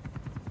this...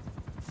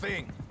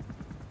 thing.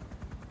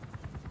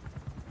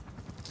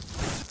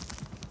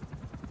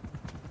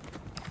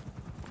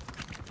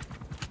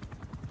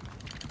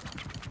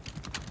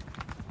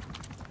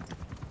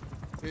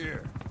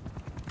 Here,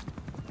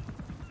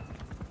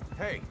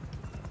 Hey,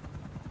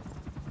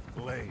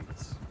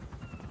 blades.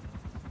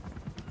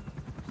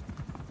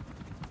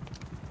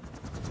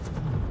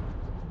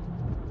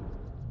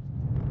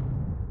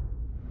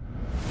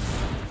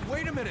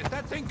 wait a minute.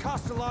 That thing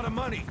costs a lot of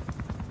money.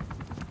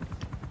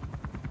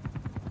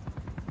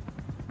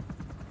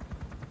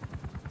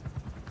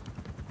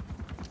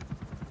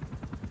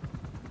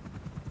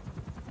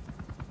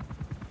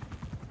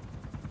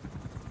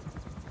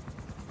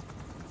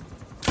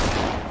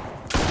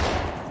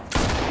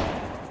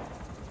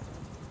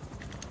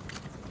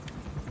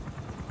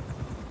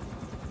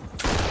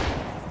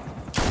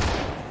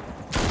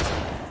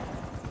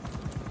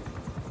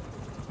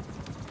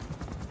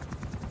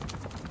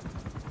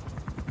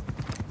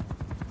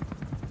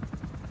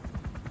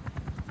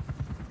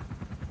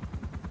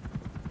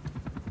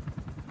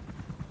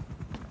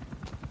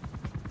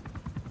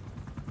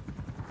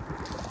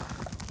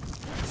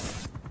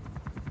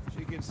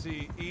 She can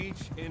see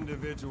each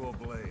individual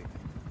blade.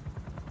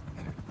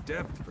 And her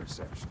depth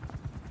perception.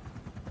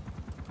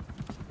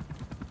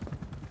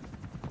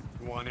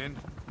 You want in?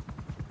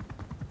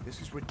 This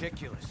is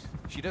ridiculous.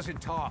 She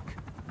doesn't talk.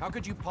 How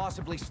could you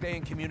possibly stay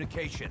in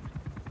communication?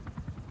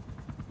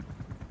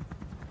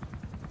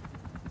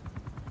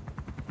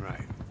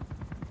 Right.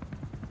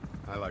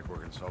 I like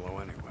working solo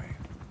anyway.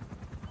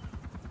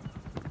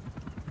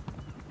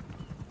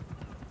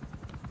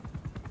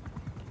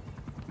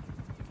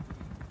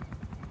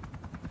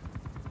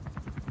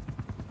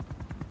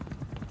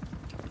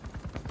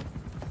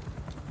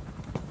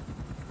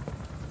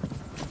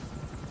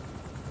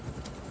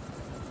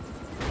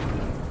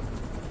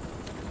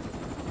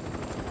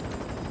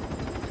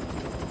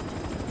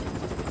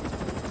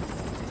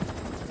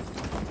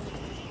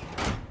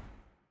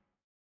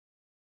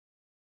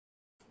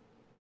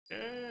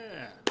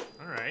 Yeah.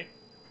 All right.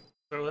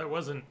 So that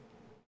wasn't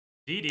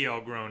Dee Dee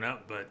all grown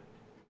up, but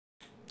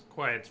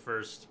Quiet's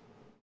first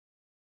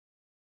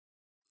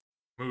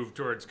move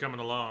towards coming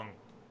along.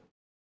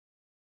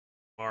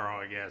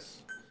 Tomorrow, I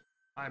guess.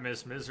 Hi,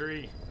 Miss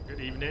Misery.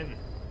 Good evening.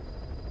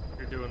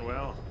 You're doing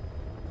well.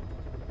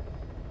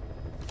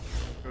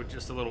 Go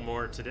just a little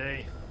more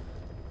today.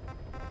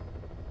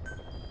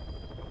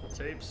 Couple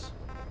tapes.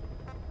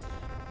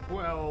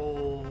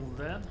 Well,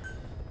 then.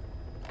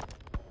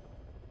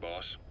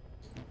 Boss,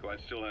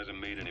 Quiet still hasn't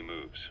made any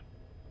moves.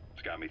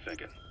 It's got me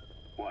thinking.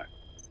 What?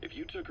 If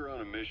you took her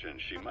on a mission,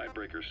 she might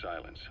break her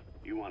silence.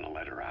 You want to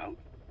let her out?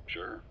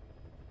 Sure.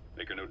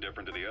 Make her no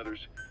different to the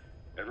others.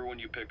 Everyone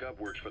you pick up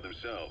works for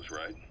themselves,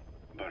 right?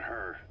 But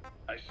her...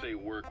 I say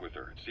work with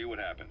her. See what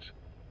happens.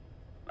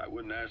 I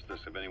wouldn't ask this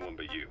of anyone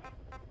but you.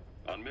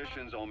 On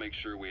missions, I'll make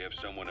sure we have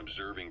someone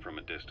observing from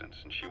a distance,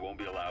 and she won't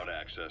be allowed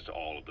access to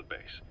all of the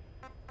base.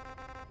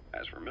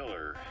 As for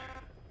Miller,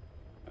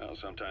 well,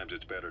 sometimes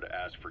it's better to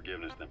ask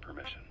forgiveness than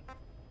permission.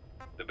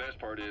 The best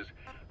part is,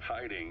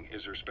 hiding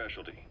is her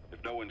specialty. If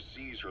no one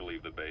sees her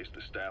leave the base,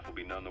 the staff will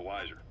be none the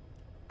wiser.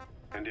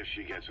 And if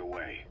she gets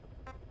away?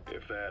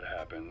 If that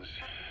happens,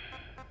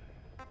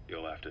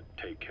 you'll have to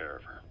take care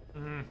of her.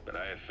 But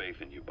I have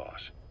faith in you, boss.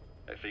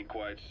 I think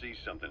Quiet sees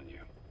something in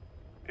you.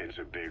 It's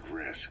a big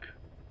risk.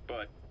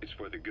 But it's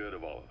for the good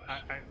of all of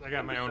us. I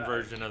got my own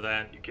version of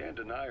that. You can't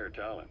deny her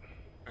talent.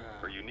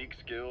 Her unique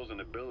skills and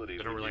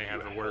abilities I don't will really give you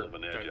have a the hell word of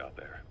an edge that- out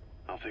there.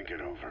 I'll think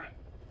it over.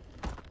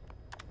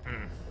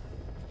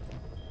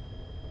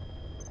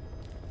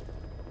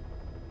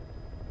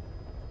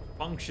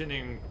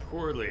 Functioning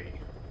poorly,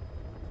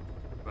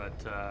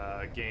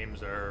 but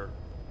games are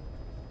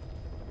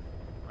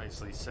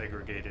nicely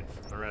segregated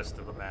from the rest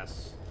of the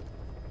mess.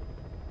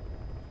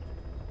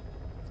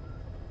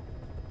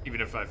 Even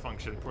if I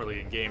function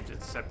poorly in games,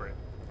 it's separate.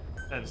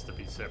 Tends to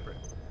be separate.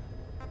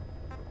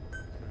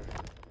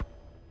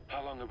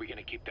 How long are we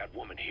gonna keep that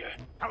woman here?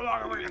 How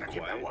long are we gonna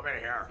keep that woman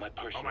here? My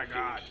personal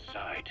feelings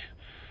aside,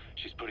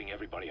 she's putting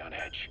everybody on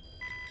edge.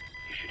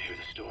 You should hear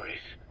the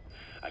stories.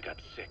 I got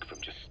sick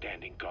from just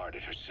standing guard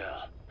at her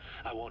cell.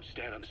 I won't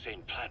stand on the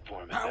same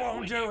platform as I that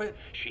won't witch. do it.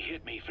 She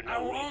hit me for I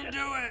no won't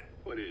reason. do it.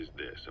 What is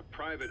this, a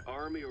private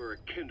army or a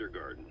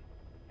kindergarten?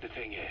 The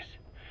thing is,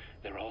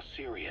 they're all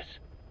serious.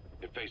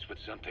 They're faced with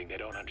something they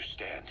don't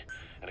understand,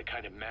 and a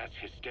kind of mass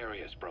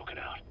hysteria has broken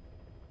out.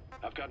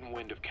 I've gotten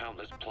wind of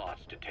countless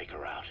plots to take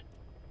her out.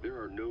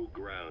 There are no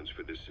grounds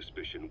for this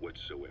suspicion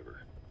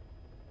whatsoever.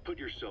 Put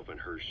yourself in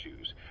her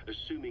shoes,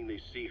 assuming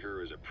they see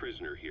her as a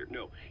prisoner here.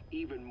 No,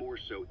 even more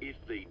so, if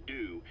they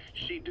do,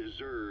 she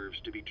deserves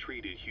to be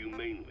treated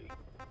humanely.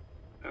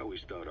 I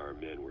always thought our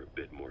men were a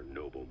bit more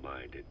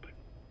noble-minded, but...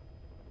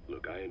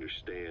 Look, I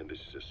understand this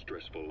is a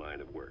stressful line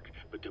of work,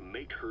 but to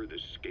make her the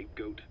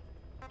scapegoat...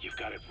 You've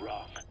got it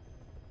wrong.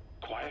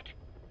 Quiet?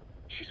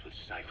 She's with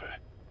Cypher.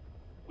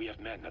 We have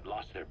men that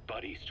lost their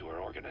buddies to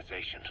her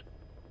organization.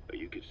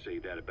 You could say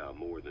that about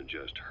more than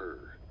just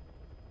her.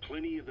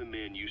 Plenty of the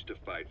men used to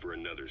fight for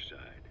another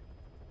side,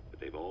 but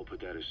they've all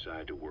put that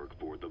aside to work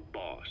for the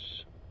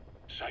boss.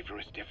 Cypher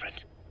is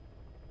different.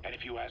 And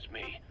if you ask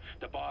me,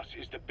 the boss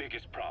is the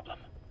biggest problem.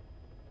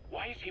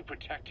 Why is he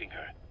protecting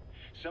her?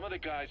 Some of the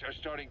guys are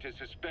starting to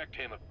suspect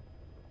him of...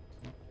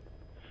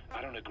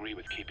 I don't agree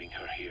with keeping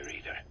her here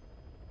either.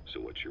 So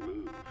what's your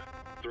move?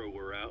 Throw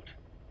her out?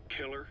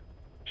 Kill her?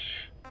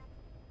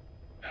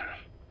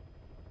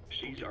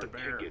 She's our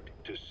ticket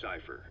to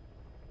Cypher,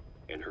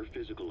 and her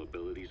physical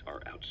abilities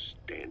are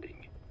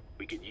outstanding.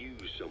 We could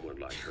use someone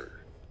like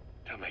her.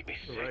 Don't make me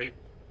sick. Right.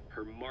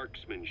 Her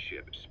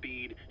marksmanship,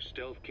 speed,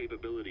 stealth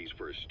capabilities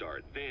for a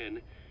start.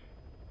 Then,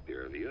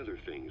 there are the other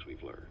things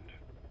we've learned.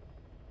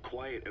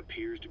 Quiet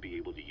appears to be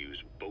able to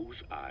use both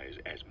eyes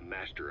as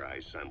master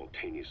eyes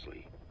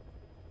simultaneously.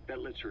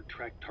 That lets her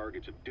track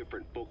targets of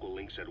different focal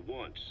lengths at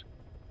once.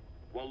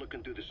 While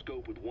looking through the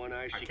scope with one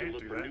eye, she can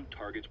look for new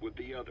targets with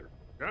the other.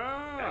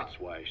 That's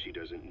why she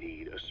doesn't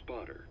need a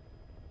spotter.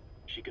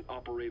 She can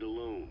operate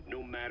alone,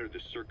 no matter the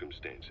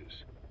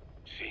circumstances.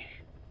 See,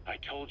 I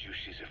told you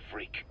she's a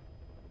freak.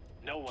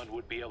 No one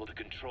would be able to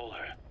control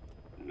her.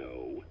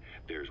 No,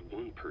 there's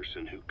one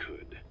person who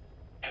could.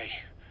 Hey,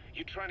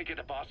 you trying to get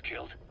the boss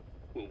killed?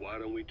 Well, why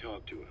don't we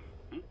talk to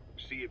him?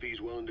 See if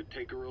he's willing to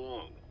take her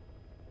along.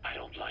 I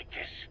don't like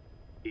this.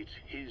 It's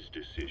his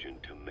decision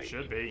to make.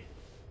 Should be.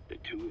 The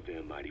two of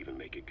them might even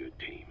make a good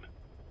team.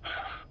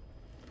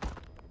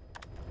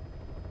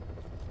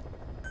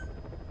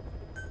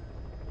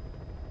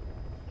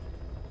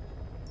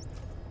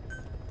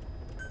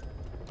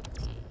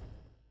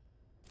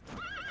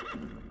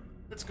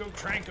 Let's go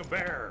trank a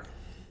bear.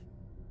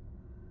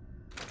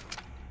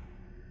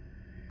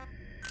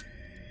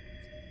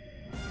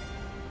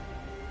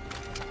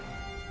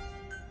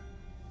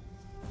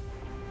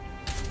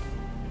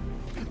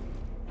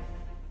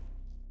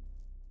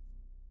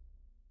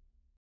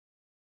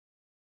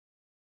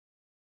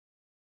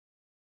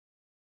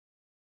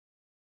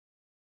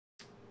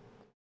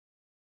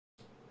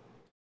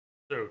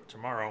 So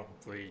tomorrow,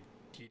 hopefully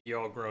TD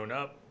all grown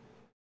up,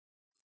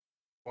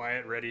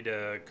 Quiet, ready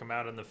to come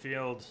out in the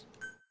field.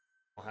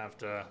 We'll have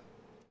to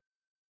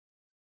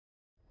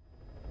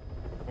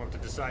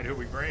decide who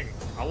we bring.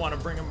 I want to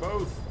bring them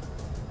both.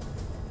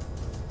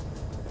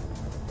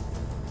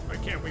 Why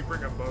can't we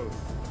bring them both?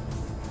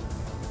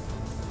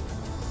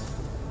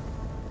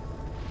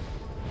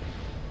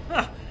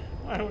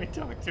 Why don't we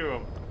talk to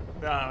him?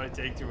 No, it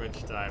take too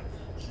much time.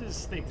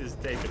 Just sneak this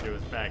tape into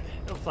his back.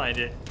 He'll find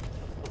it.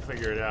 We'll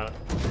figure it out.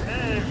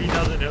 And if he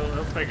doesn't,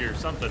 he'll figure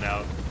something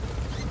out.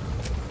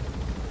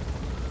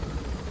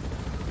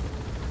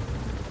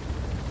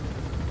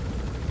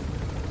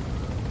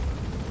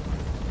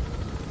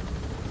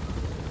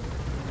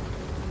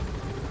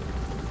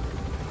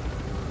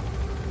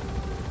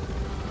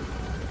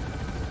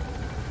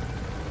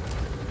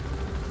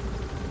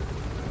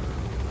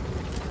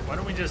 Why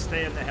don't we just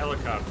stay in the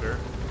helicopter?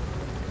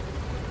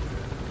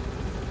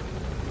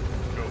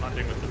 Go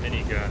hunting with the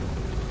minigun.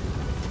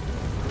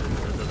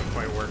 That doesn't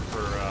quite work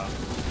for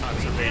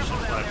conservation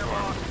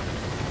platform.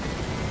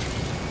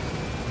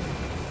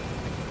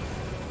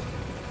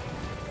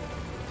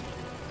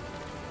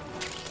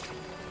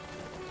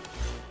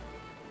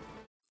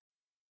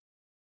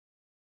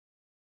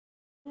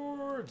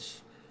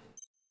 Rewards.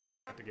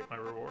 Have to get my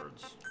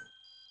rewards.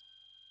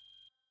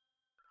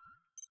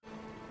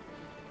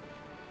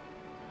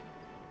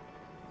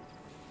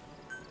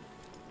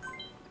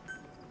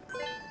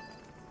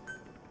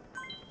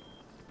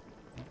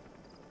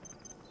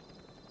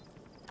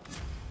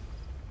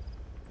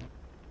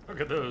 Look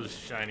at those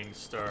shining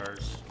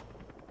stars.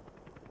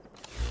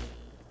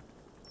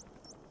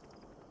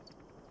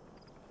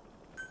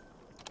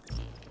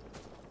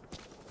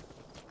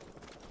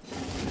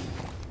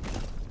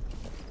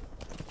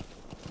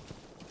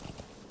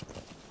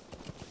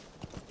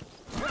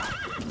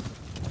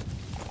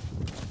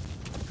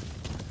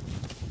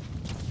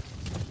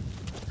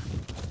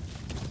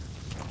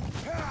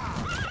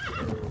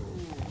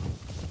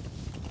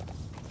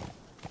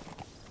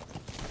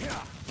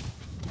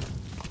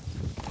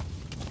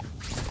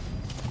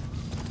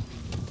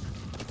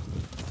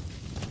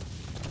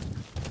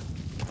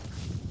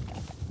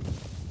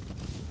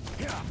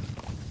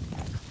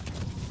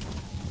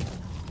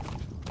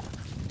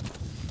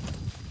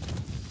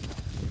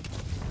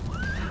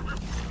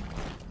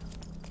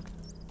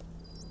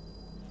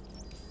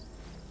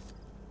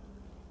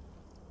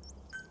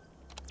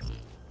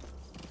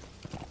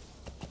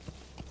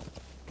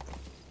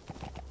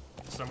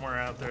 Somewhere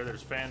out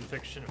there's fan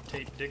fiction of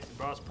Tape Dick, the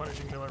boss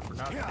punishing Miller for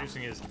not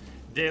producing his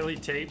daily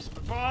tapes.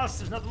 But boss,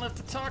 there's nothing left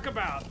to talk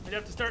about. We'd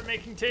have to start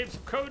making tapes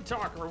of Code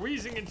Talk or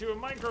wheezing into a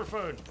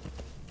microphone.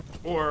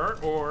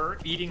 Or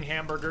eating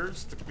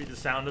hamburgers. That could be the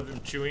sound of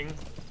him chewing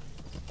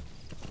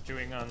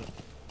on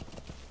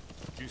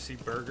juicy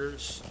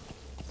burgers.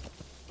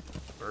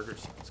 Burger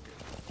sounds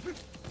good.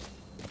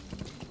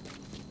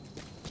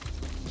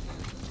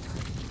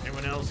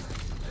 Anyone else?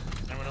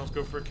 Anyone else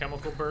go for a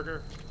chemical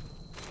burger?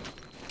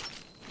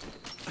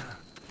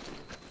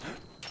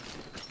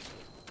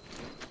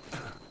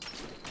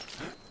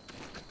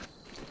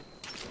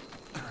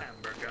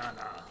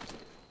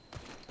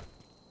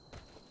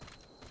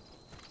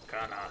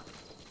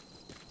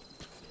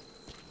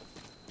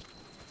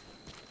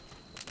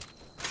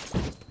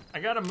 I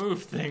gotta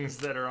move things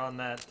that are on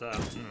that. I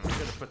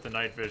gotta put the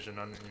night vision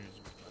on.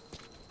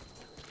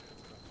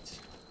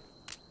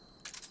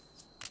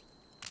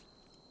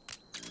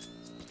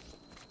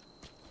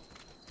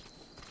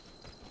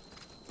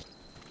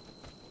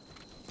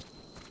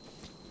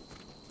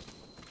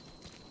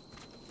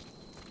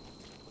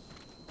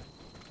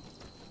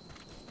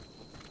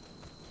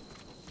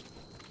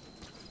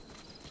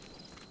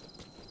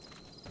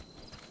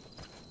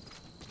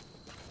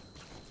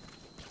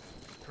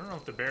 I don't know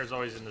if the bear's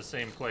always in the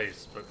same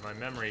place, but my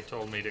memory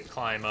told me to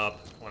climb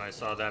up when I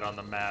saw that on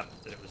the map.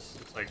 That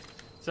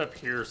it's up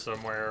here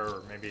somewhere,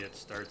 or maybe it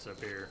starts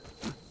up here.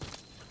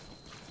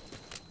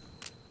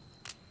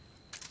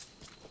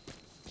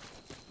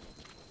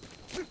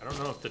 I don't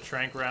know if the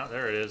trank round,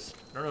 there it is.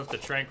 I don't know if the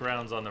trank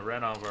rounds on the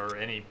Renov are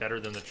any better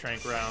than the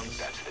trank rounds.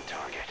 That's the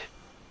target.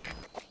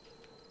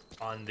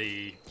 On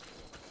the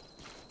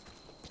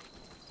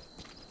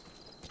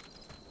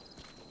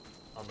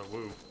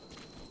Woo.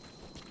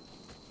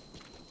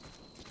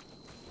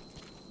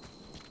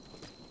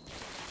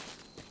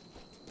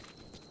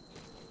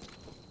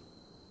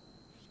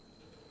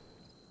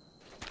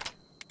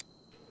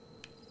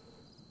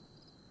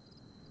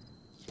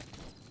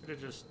 Could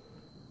have just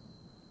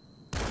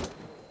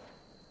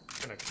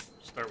gonna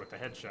start with the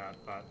headshot,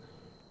 but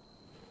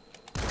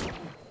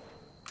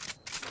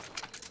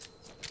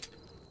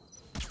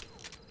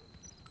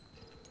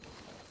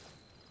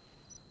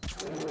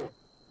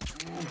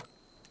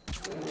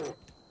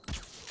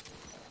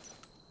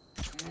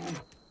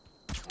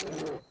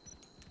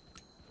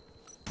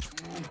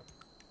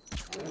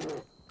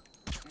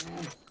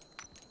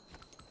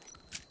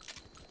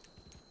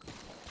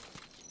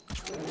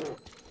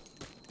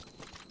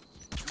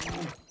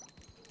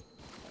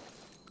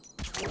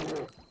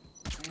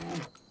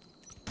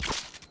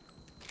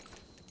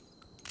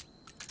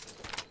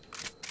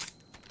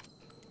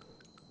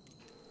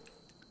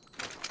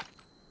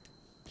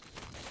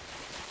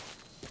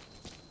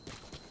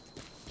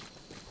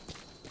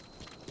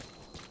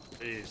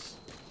jeez.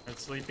 Not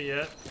sleepy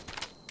yet?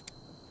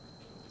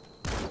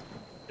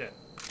 Yeah.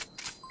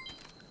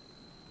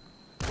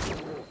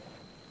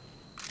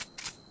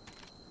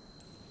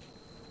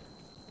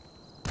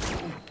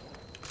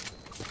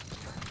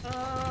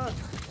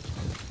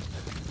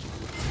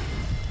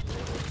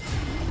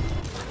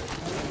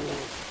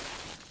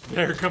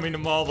 They're coming to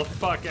maul the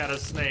fuck out of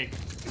Snake.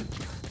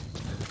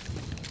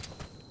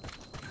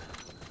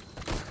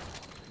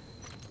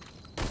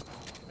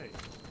 Hey.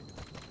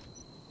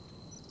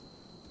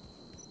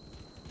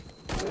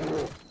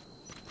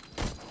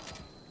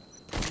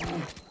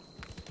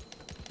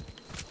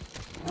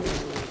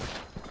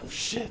 Oh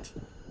shit.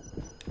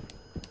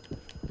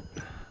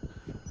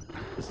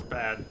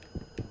 glad.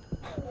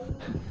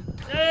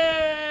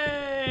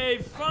 Hey!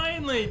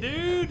 Finally,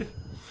 dude!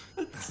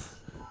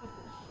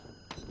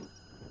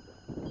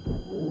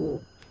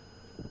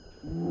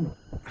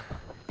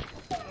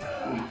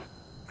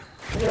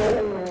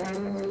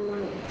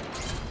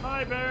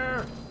 Hi,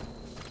 bear!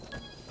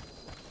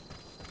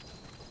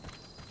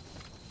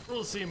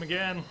 We'll see him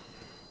again.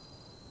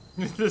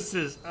 This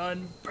is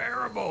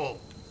unbearable!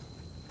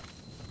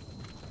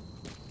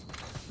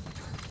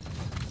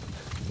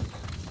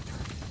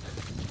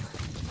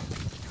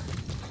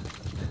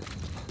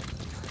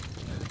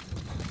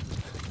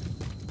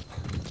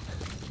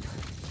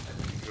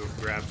 Go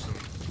grab some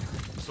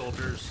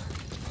soldiers.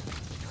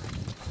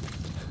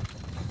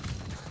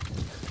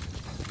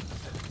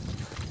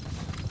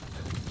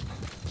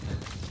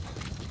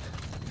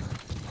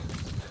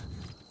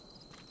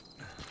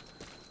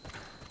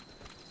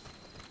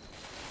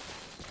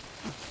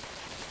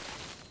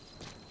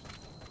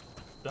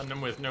 Stunned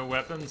him with no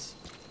weapons.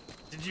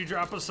 Did you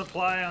drop a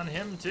supply on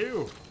him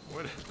too?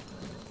 What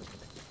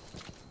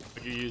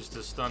would you use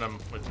to stun him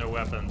with no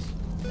weapons?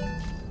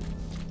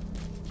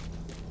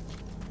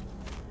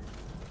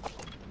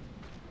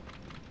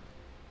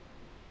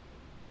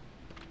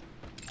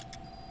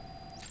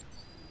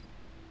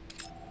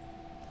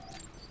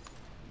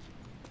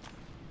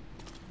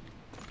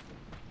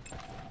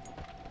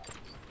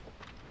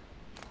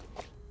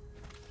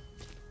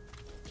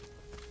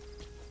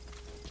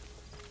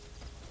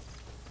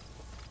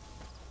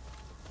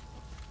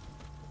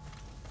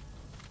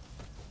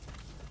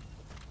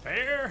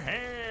 Bare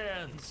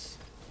hands.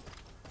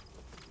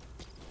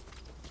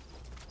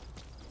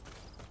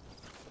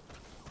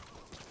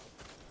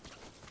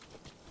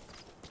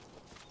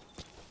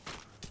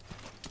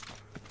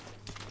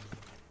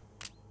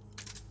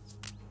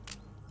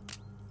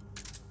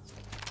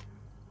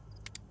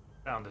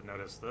 Bound to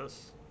notice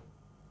this.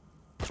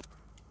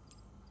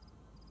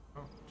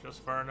 Oh,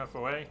 just far enough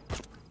away.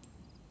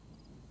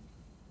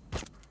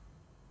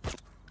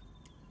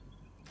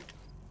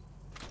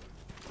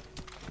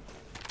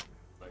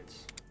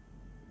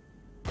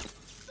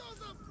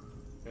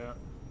 Yeah.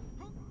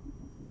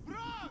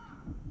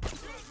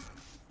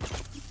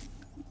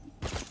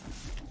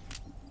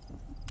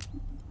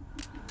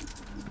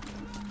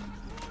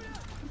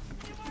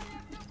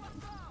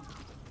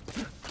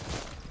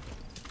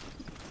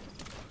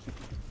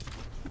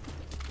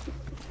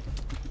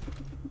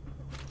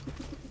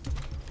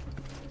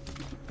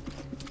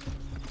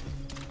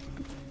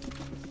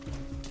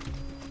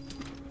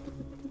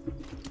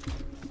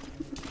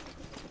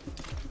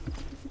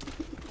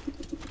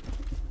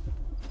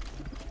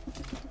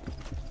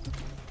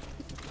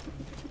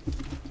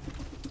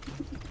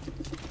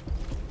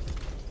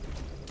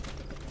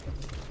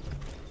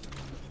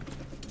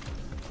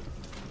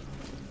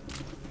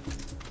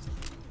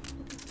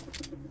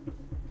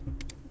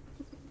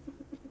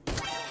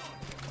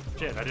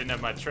 Shit, I didn't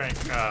have my trank,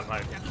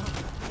 my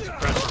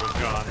suppressor was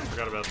gone. I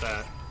forgot about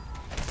that.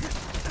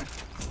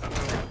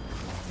 Uh-oh.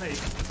 Hey,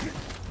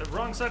 the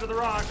wrong side of the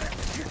rock.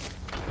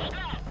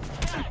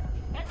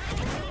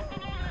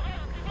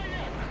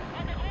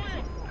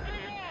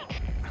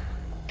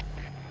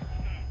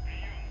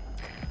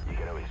 You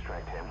gotta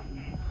extract him.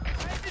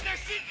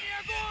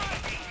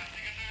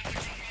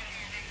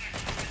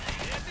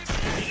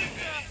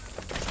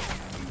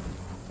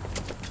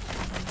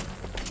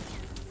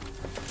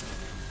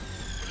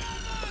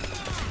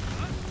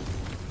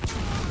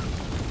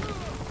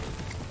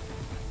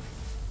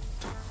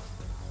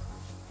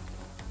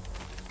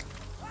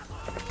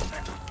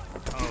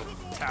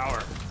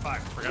 Tower. Fuck,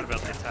 forgot about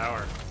the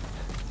tower.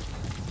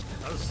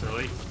 That was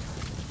silly. Is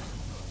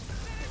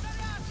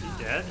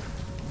he dead?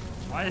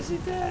 Why is he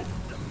dead?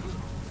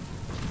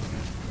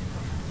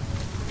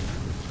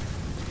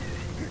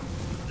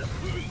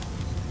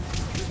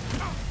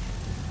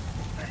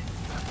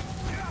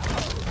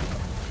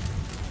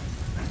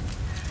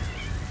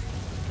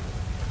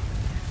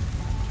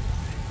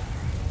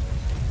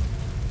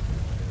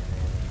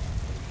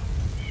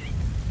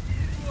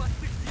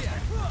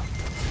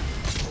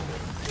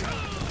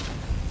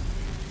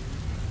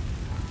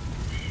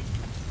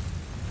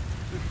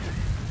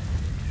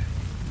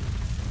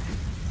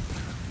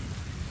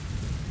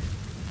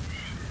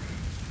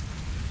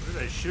 What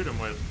did I shoot him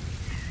with?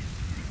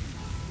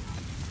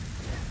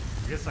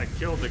 I guess I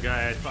killed the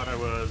guy I thought I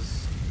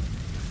was.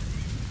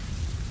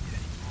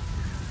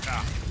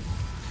 Ah.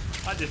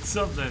 I did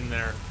something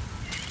there.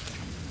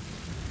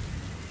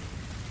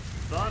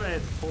 Thought I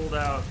had pulled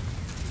out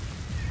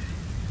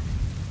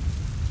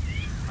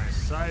my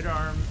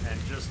sidearm and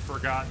just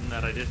forgotten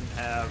that I didn't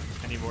have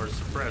any more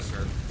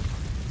suppressor.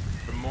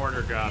 The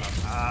mortar got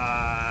him.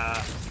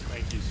 Ah,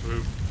 thank you,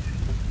 Swoop.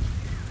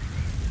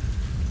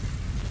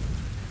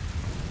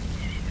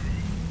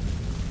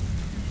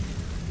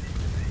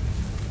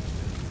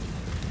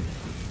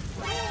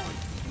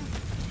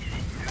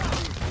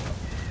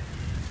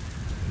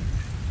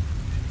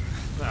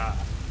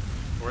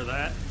 Or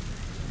that.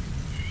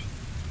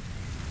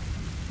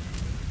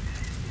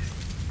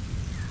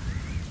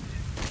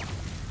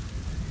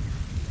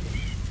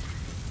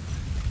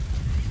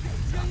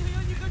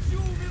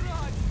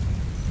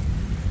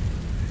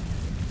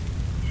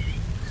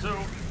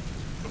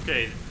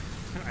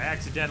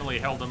 accidentally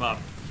held him up.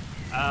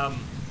 How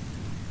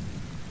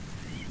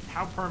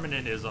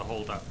permanent is a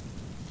holdup?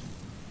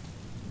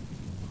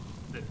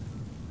 Is it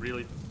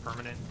really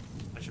permanent?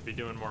 I should be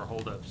doing more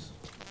holdups.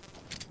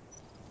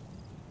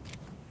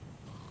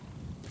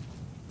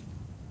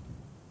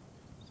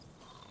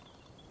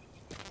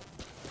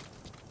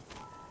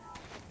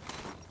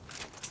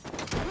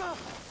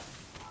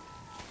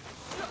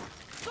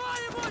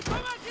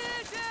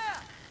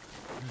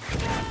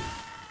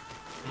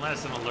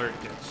 Unless an alert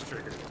gets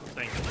triggered.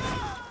 Thank you.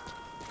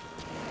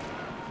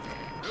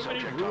 So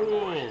many Subject on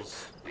board.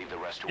 rules. Leave the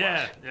rest to Yeah,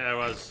 us. yeah, I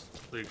was.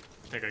 I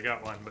think I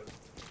got one, but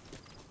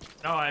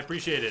no, I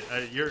appreciate it.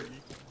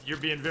 You're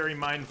being very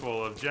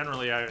mindful of.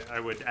 Generally, I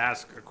would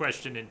ask a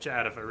question in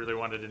chat if I really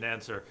wanted an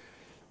answer.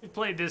 We've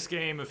played this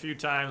game a few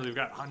times. We've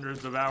got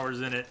hundreds of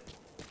hours in it,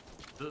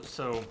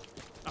 so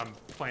I'm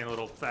playing a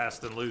little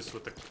fast and loose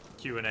with the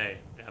Q&A.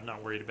 I'm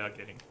not worried about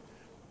getting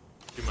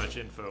too much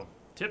info.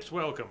 Tips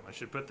welcome. I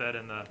should put that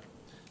in the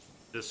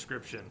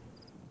description.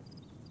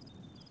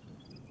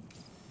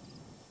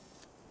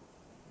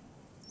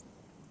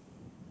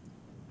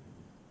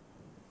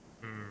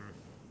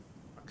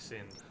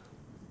 In.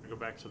 Go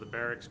back to the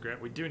barracks, Grant.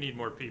 We do need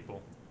more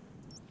people.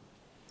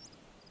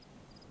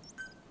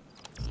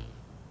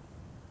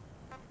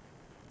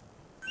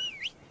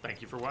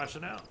 Thank you for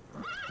watching out.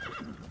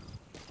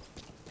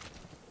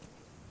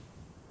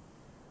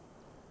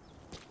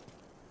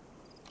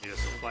 Need a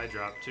supply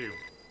drop too.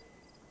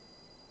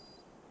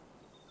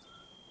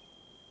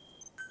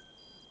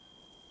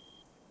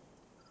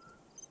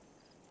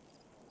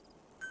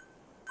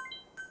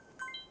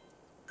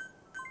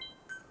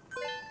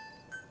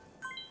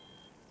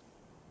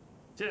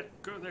 Tip,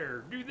 go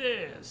there, do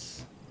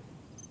this.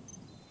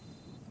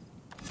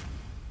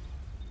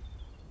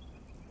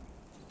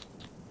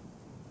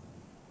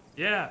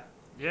 Yeah,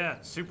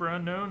 super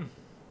unknown.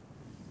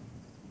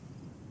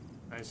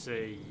 I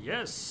say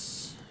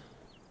yes.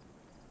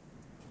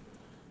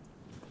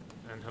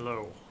 And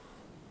hello.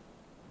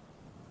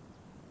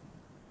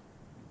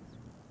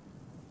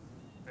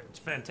 It's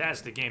a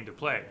fantastic game to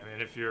play. I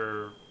mean, if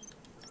you're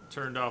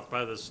turned off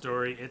by the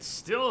story, it's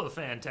still a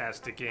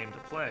fantastic game to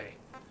play.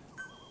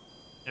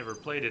 Never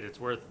played it, it's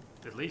worth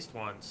at least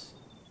once.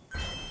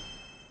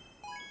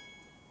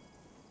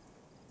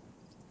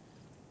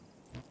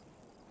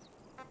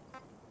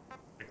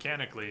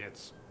 Mechanically,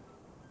 it's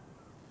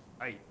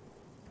tight.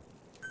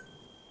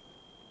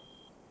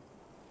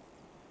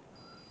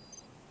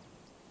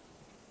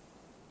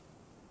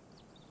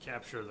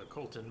 Capture the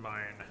Colton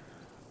mine.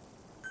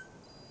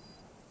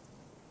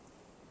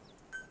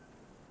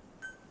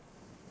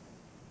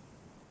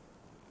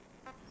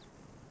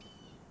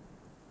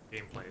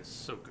 Gameplay is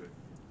so good.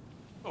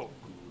 Oh,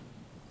 good.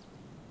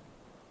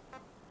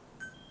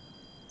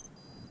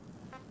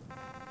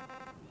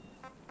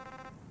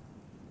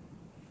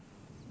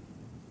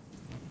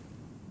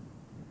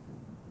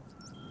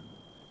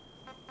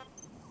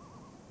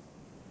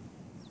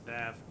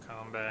 Staff,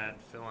 combat,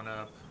 filling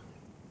up.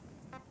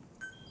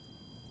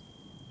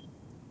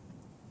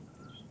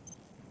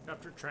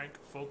 After Trank,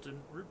 Fulton,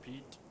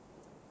 repeat.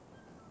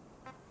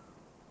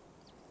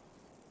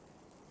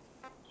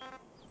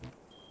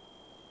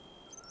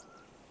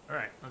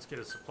 Alright, let's get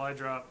a supply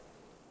drop.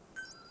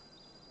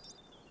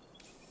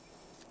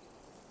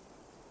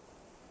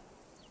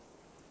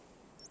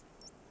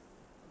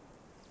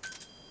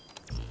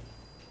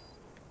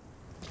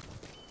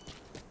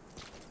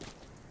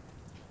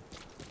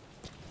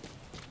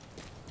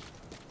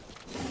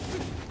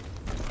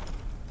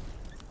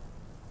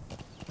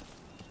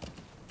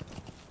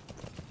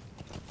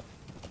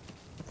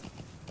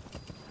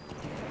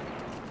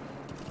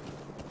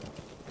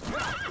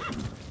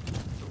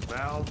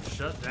 Valve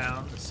shut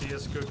down the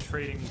CSGO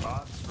trading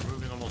bots,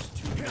 removing almost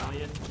 2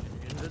 million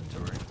in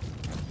inventory.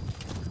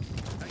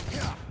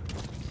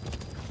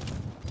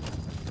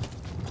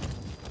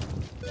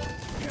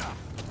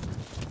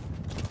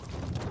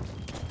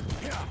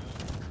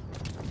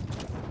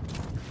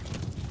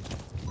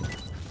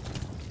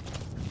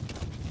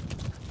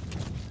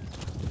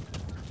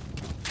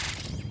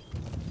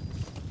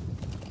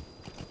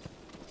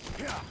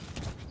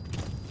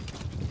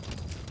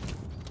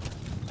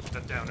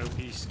 Cut down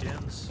OP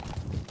skins.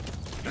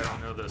 I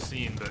don't know the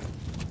scene, but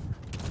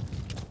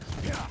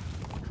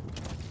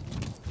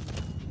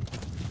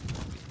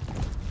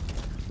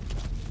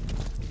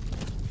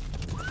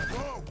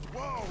Whoa,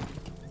 whoa!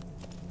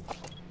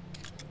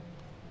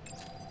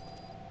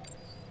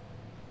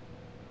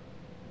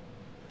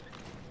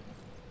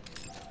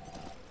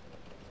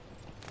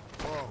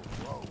 Whoa,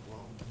 whoa,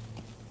 whoa.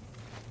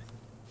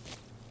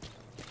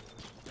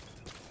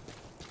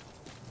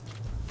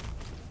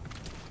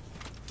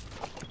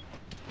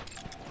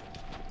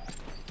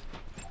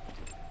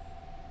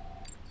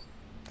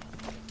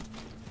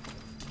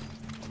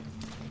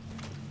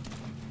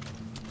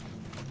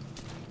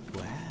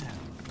 Well,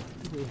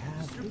 what do we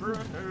have super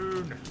here?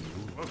 unknown.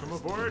 Welcome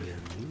aboard.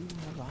 A new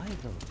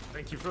arrival.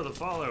 Thank you for the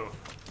follow.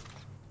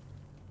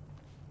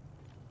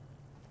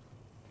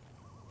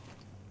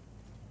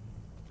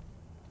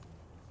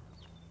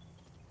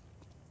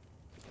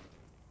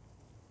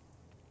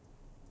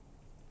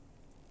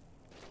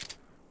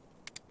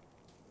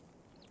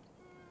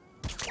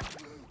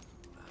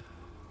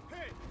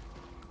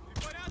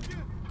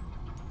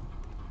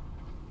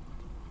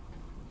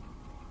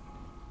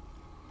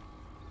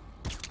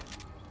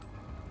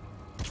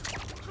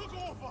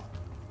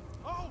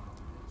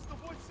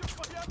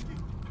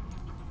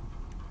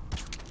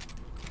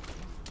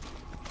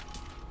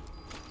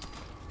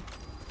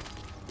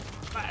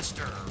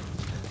 Buster.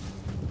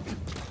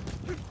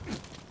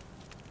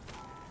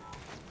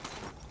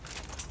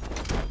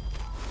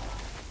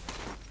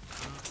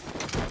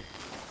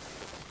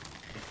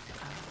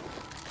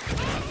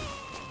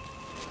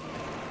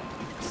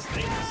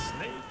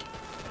 Snake.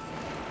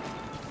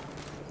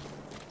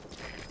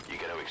 You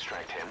gonna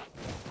extract him?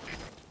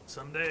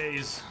 Some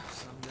days.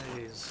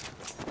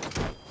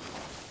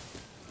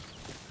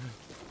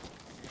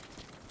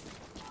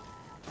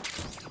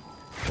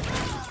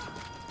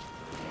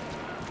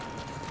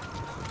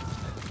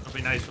 It'll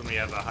be nice when we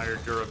have a higher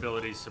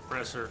durability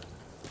suppressor.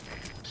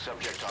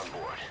 Subject on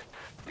board.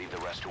 Leave the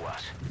rest to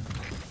us.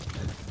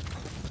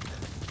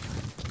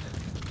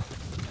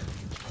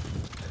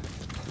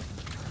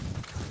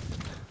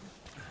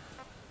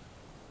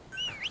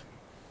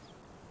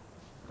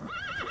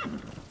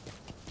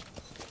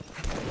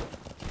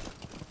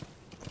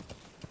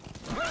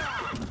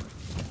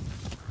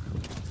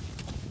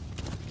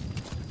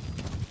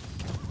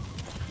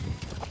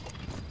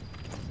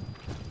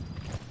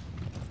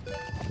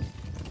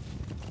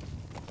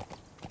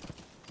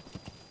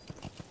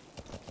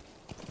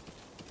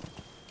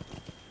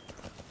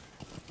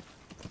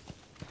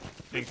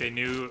 Think they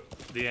knew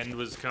the end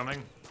was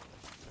coming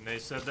when they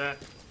said that?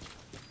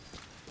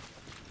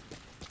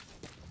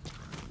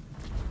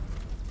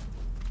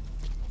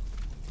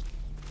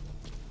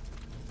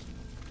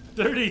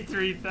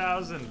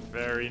 $33,000.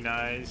 Very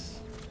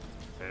nice.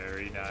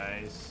 Very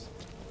nice.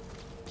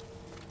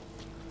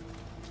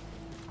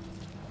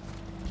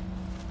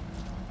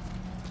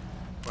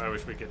 Well, I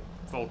wish we could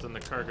bolt in the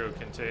cargo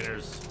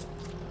containers.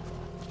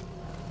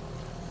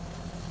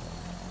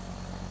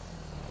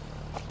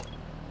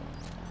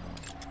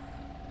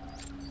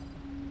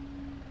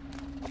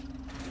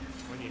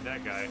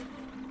 That guy.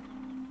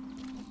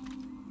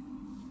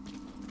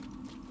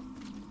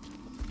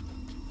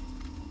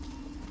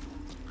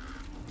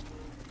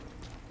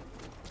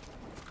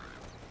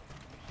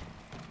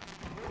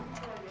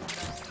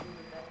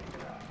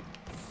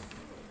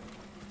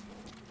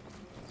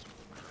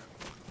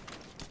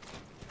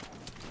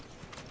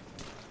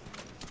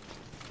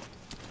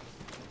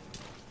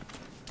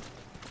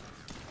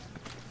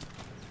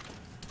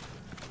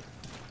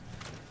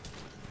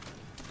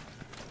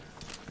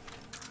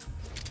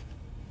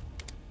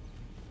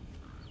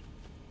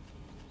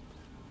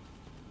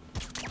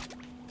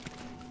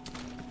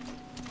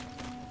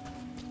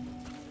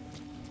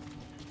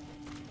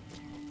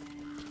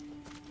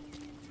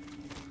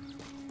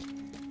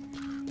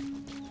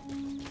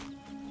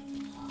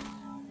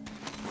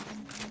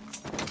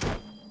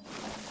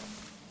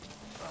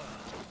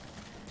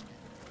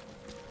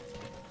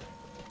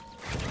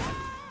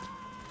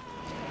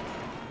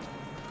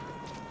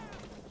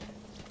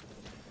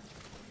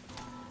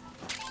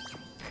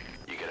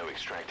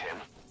 Extract him.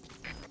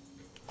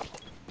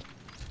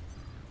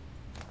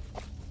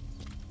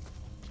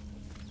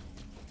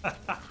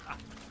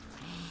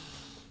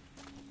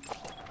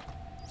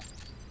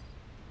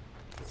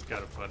 It's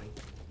kind of funny.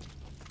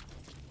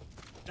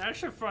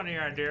 That's a funny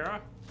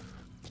idea.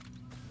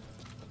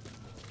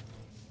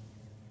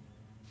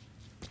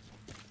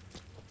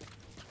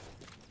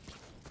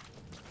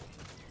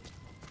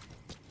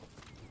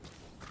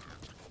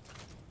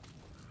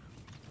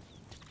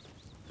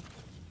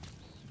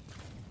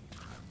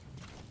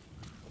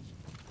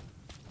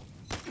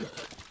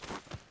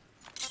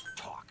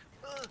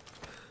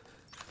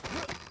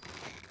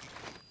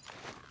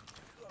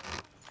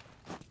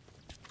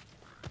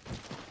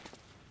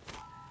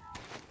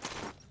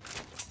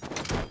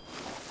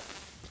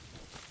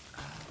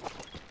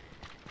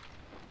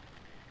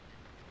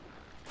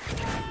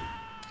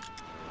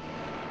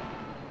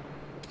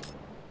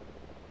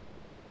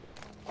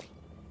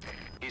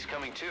 He's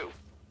coming too.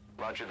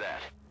 Roger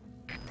that.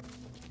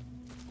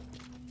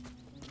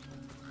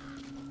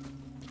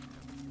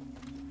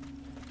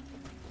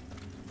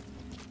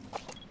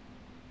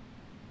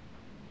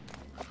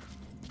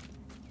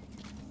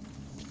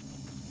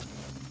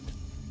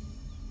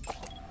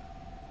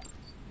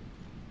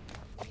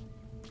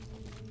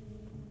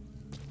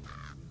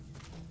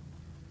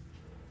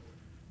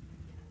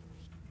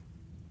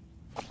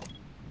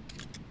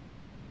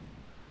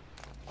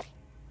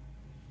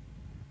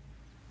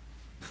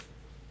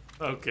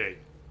 Okay,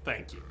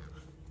 thank you.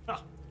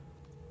 Ah.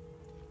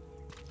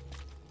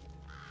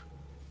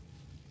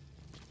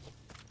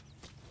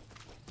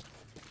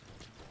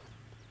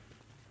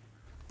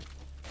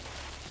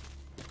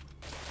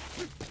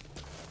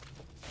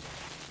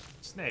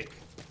 Snake.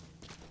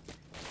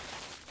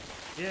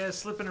 Yeah,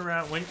 slipping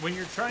around. When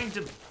you're trying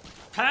to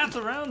path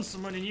around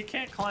someone and you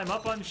can't climb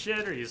up on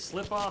shit or you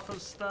slip off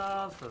of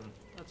stuff, and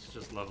that's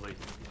just lovely.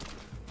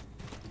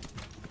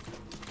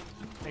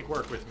 Make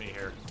work with me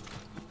here.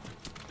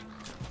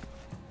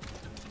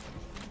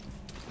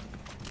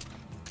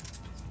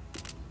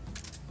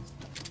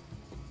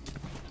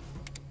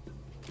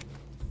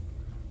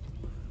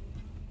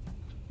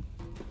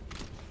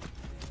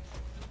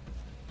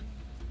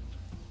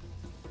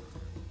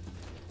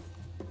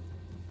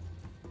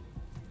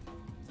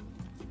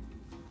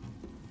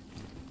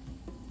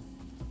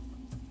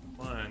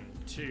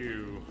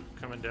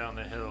 coming down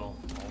the hill.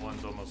 Well,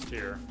 one's almost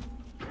here.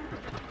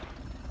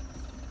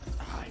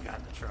 Ah, I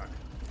got the truck.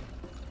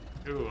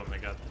 Two of them, they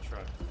got the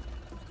truck.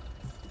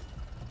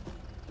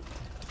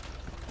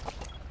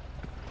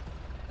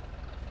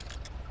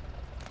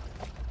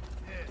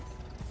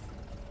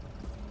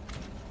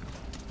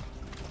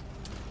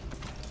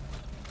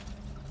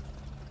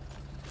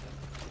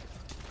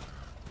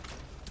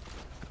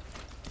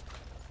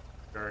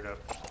 Guard up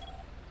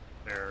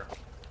there.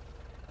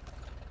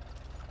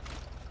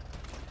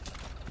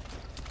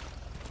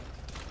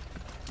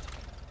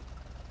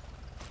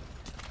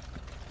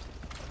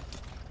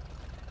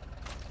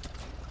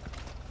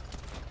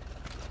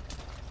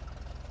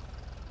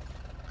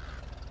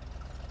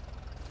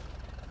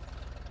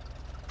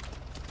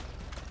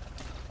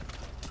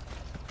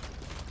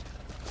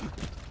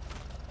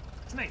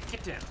 Snake,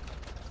 get down.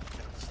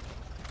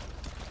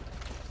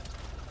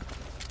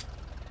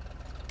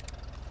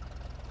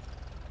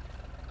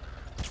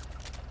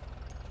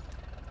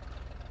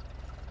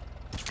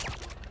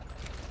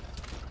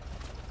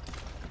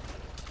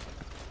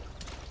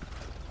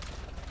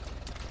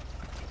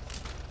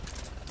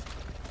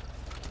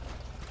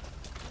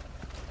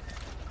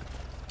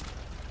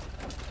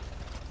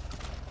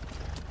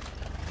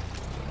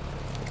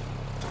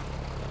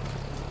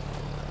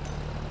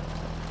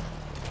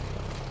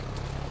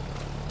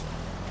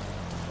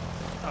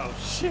 Oh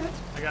shit!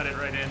 I got it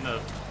right in the...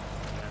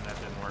 And that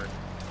didn't work.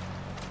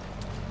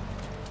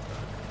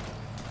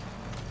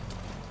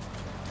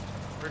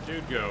 Where'd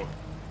dude go?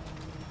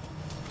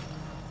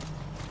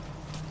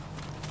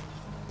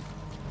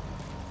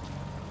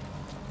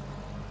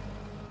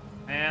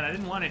 Man, I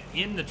didn't want it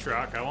in the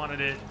truck. I wanted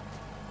it,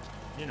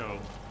 you know,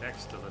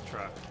 next to the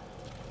truck.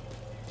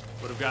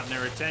 Would have gotten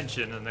their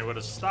attention and they would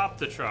have stopped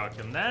the truck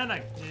and then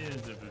I...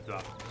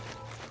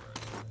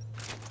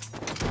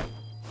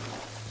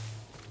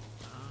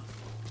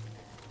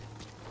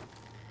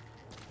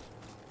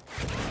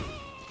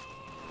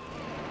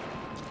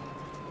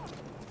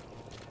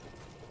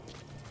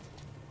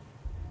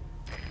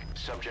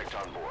 Subject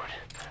on board.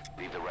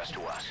 Leave the rest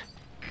to us.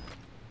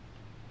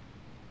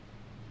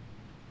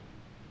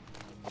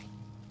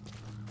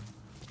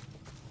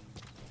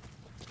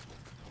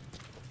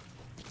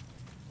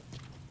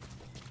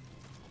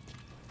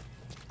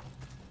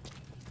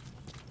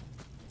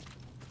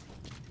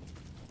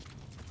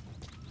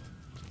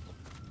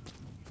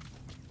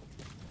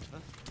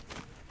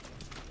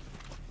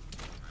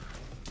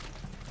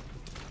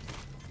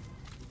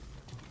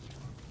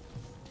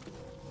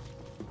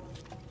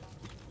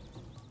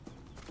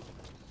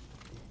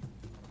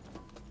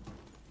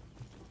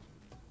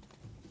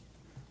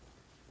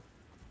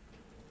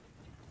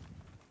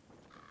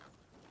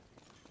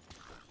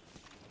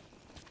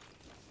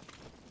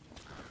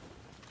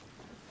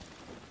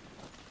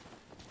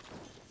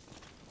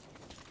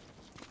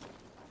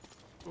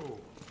 Whoa.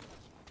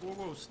 Whoa,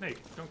 whoa, Snake.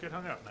 Don't get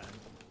hung up, man.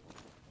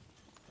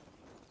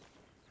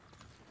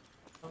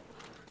 Up,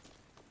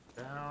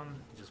 down.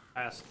 Just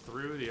pass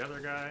through the other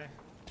guy.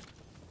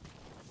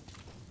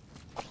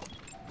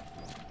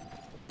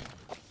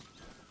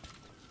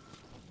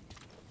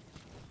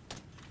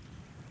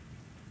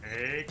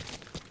 Snake.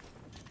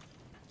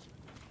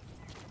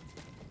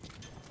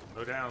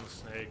 Go down,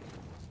 Snake.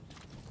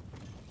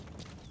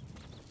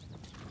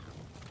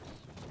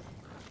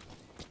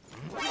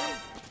 I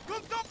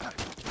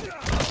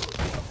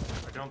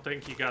don't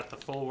think he got the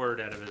full word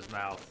out of his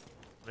mouth.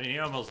 I mean, he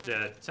almost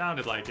did.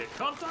 Sounded like it.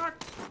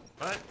 Contact!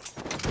 But...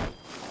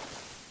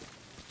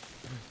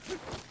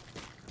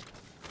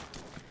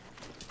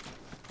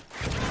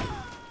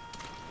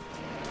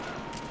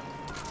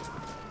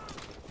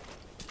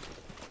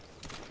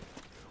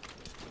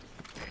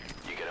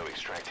 You gonna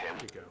extract him?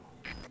 Here you go.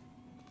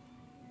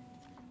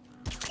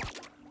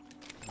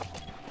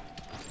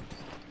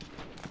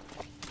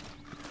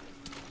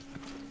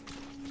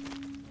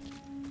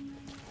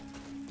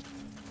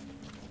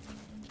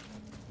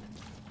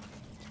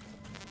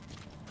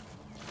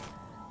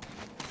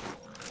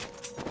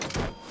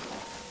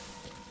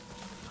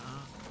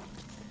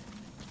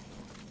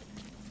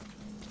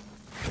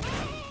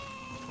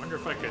 Wonder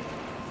if I could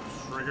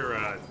trigger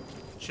a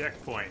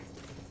checkpoint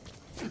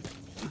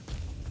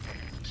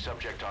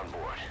Subject on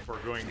board. or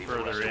going Leave the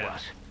rest further to in.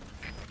 us.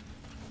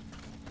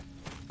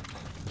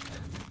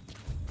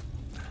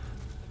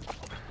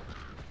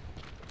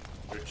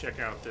 Go check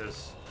out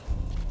this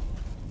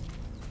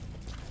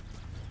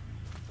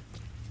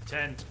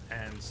tent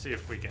and see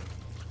if we can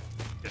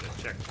get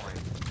a checkpoint.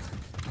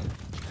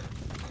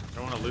 I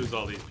don't want to lose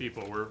all these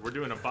people. We're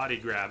doing a body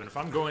grab, and if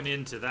I'm going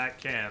into that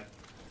camp,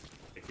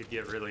 it could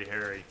get really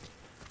hairy.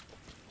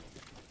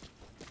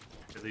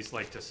 At least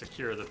like to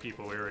secure the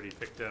people we already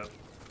picked up.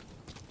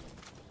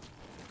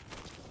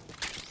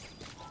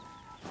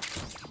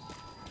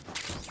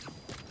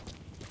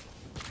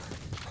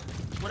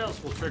 What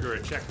else will trigger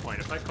a checkpoint?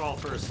 If I call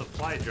for a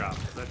supply drop,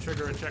 does that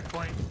trigger a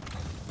checkpoint?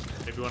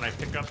 Maybe when I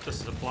pick up the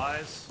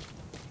supplies?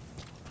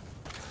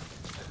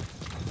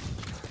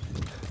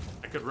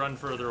 I could run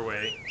further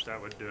away. That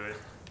would do it.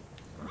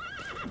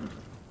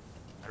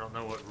 I don't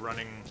know what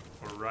running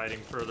or riding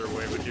further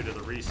away would do to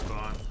the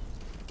respawn.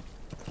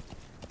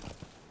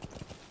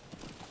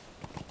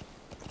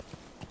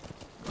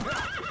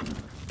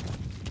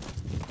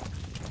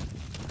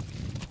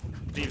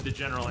 Leave the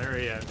general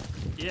area.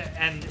 Yeah,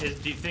 and do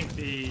you think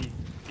the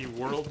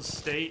world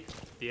state,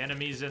 the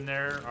enemies in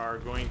there, are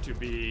going to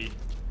be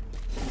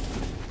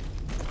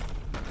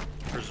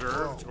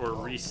preserved or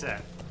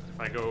reset if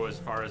I go as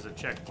far as a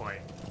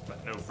checkpoint,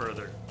 but no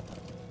further?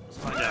 Let's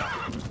find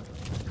out.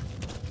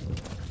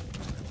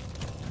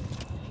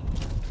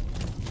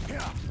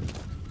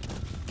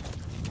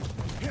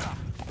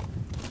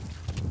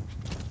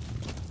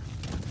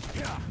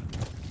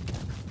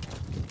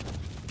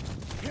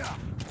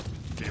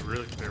 Okay,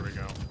 really, there we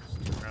go.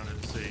 Stick around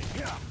and see.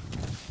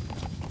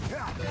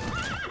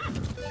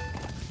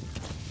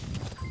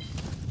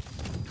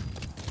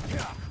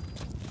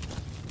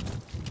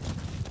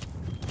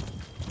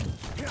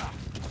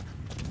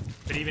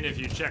 But even if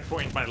you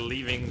checkpoint by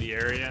leaving the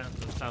area,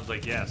 it sounds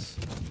like yes.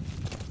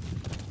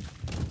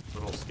 A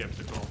little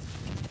skeptical.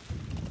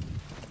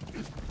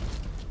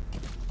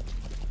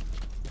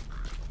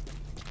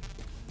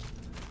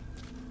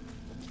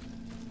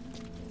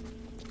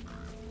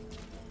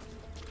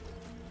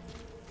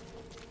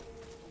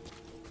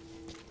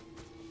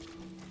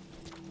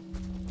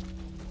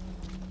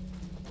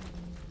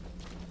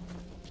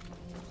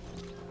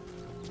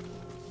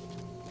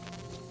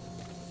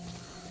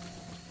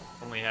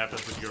 Only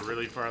happens if you go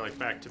really far, like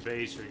back to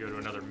base, or you go to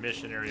another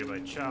mission area by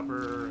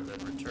chopper, and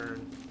then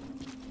return.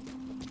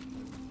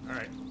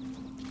 Alright.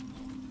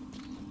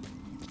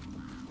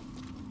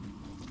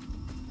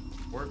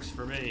 Works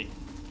for me.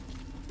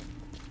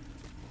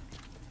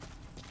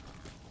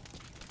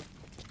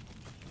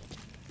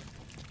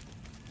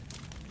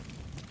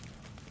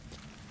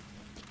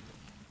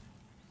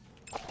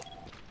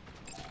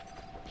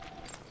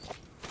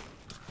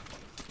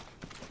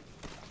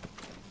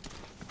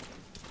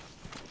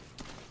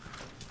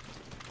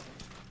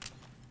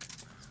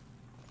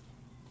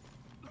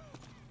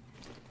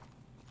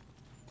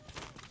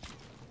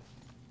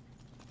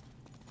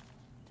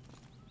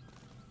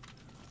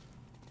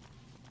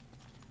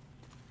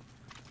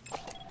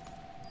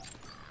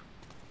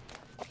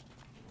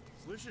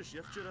 Слышишь,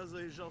 я вчера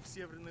заезжал в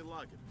северный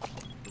лагерь.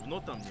 Давно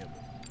там не был.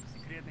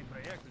 Секретный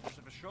проект уже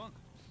завершен?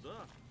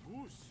 Да,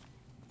 гусь.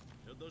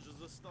 Я даже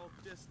застал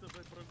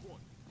тестовый прогон.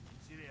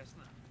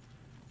 Интересно.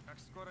 Как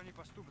скоро они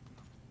поступят к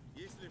нам?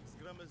 Если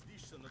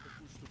взгромоздишься на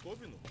такую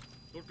штуковину,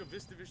 только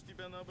выставишь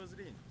тебя на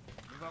обозрение.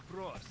 Не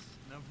вопрос.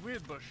 На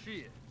вид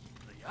большие.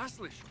 Но я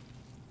слышал,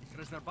 их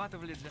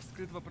разрабатывали для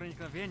скрытого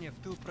проникновения в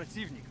тыл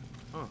противника.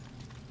 А,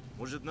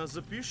 может нас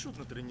запишут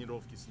на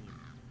тренировки с ним?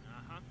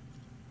 Ага.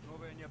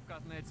 Новая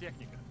необкатная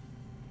техника.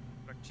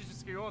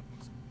 Практический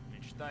отпуск.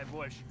 Мечтай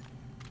больше.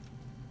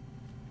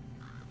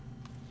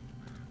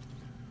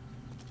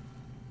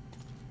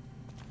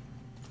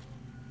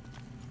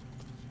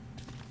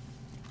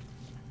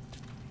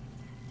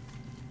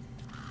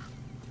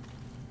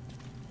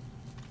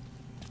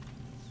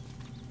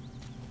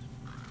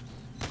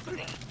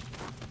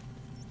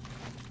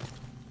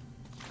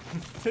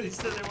 He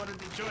said they wanted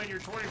to join your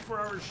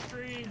 24-hour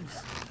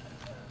streams.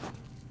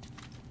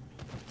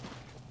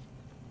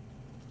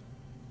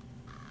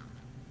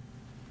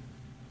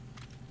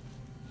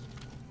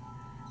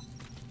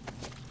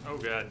 Oh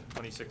god,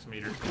 26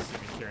 meters. They see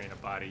me carrying a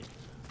body.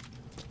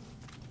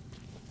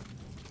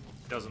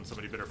 Doesn't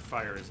somebody better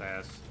fire his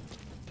ass.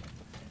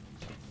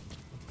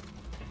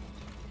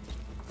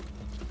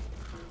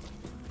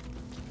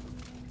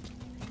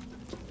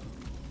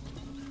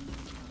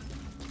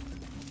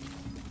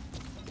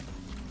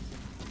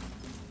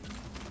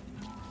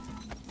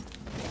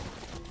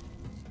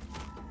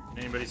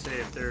 Anybody say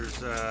if there's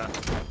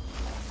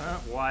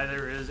why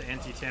there is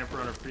anti-tamper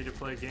on a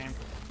free-to-play game?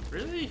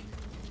 Really?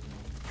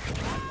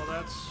 Well,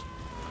 that's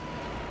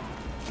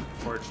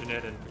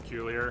fortunate and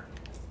peculiar.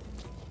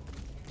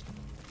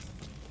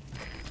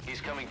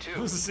 He's coming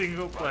too.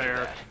 Single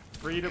player,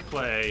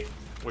 free-to-play.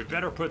 We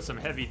better put some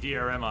heavy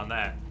DRM on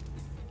that.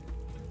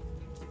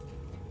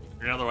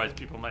 And otherwise,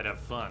 people might have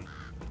fun.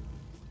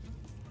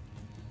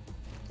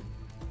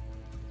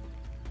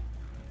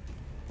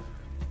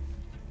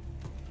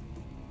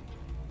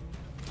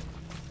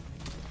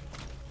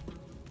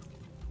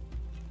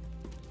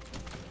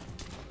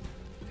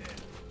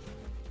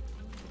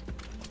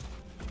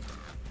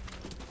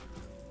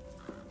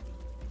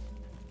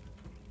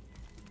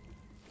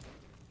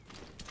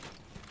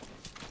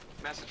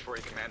 Message for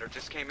you, Commander.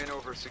 Just came in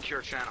over a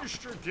secure channel.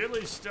 Mr.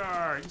 Gilly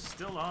Star, he's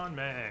still on,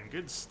 man.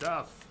 Good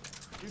stuff.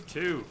 You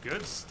too.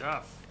 Good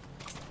stuff.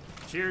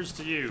 Cheers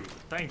to you.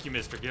 Thank you,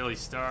 Mr. Gilly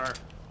Star.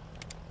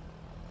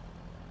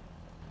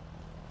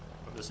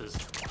 Oh, this is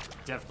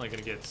definitely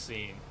gonna get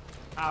seen.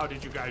 How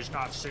did you guys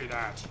not see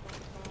that?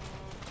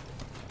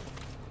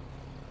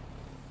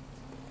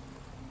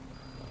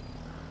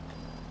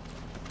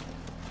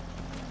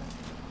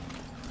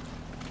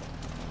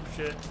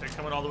 Shit, they're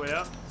coming all the way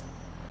up.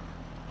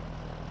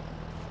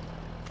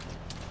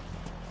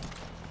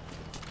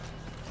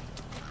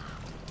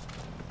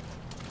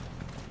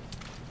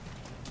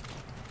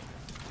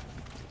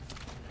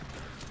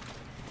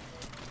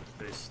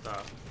 waste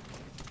stuff.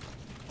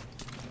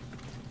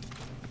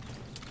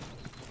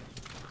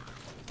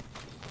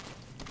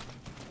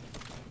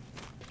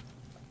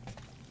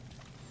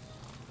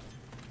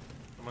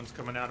 Someone's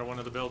coming out of one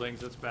of the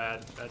buildings. It's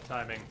bad. Bad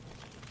timing.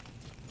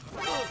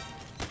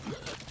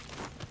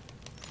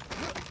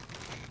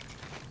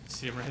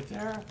 See him right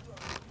there?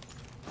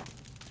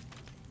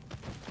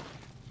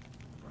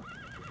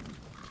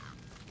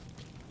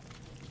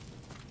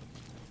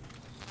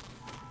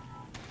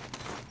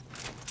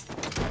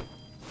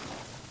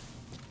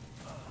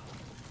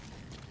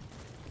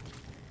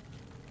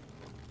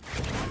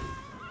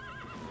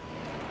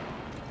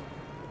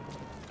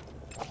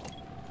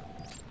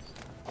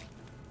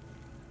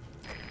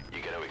 You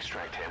gotta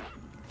extract him.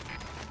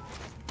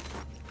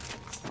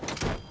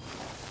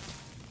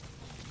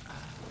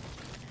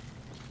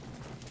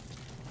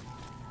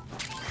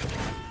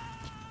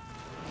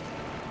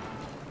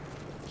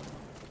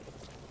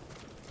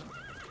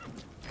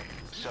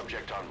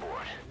 Subject on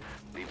board.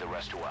 Leave the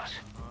rest to us.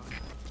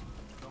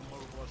 Там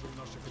положил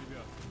наших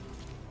ребят.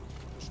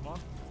 Душман?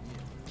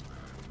 Нет.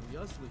 Но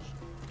я слышал,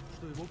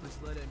 что его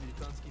прислали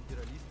американские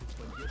империалисты в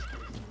поддержку.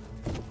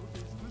 Кто-то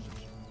из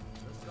выживших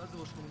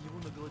рассказывал, что у него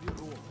на голове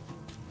рог,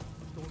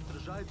 что он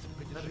сражается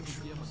в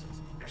одержимых демонов.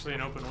 Actually,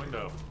 an open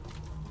window.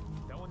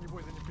 Да он,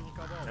 небось, не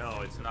паниковал.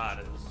 No, it's not.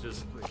 It's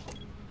just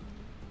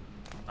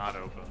not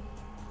open.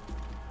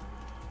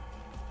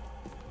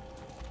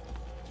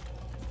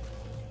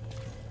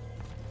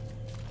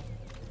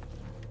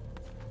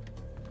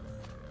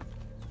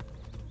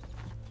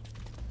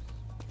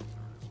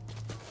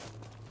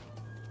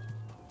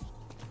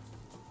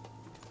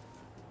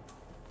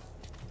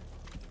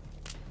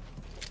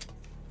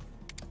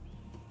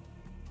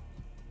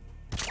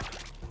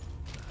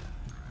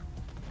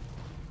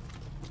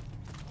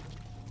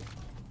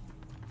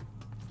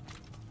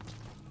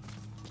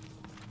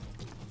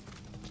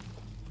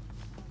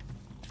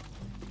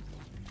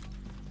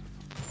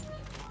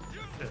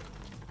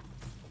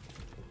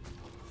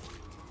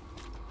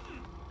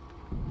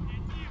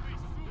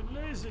 You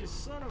lazy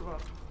son of a...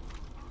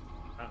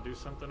 Not do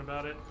something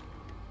about it?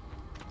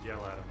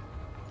 Yell at him.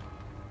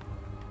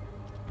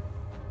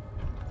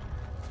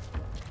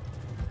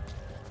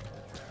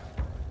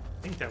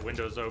 I think that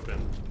window's open.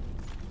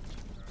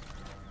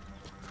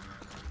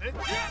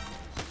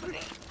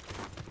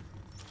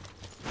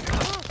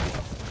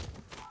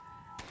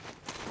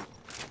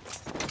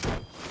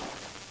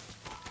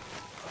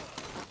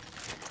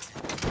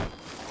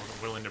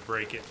 Wasn't willing to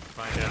break it.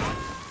 Find out.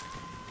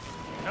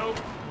 Nope,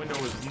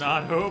 window was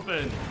not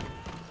open.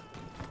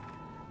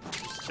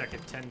 Just check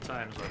it 10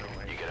 times, by the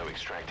way. You gotta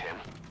extract him.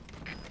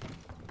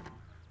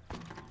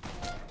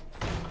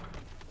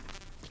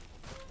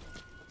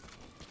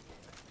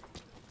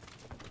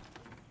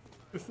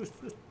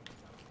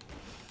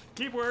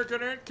 Keep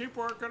working it, keep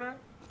working it.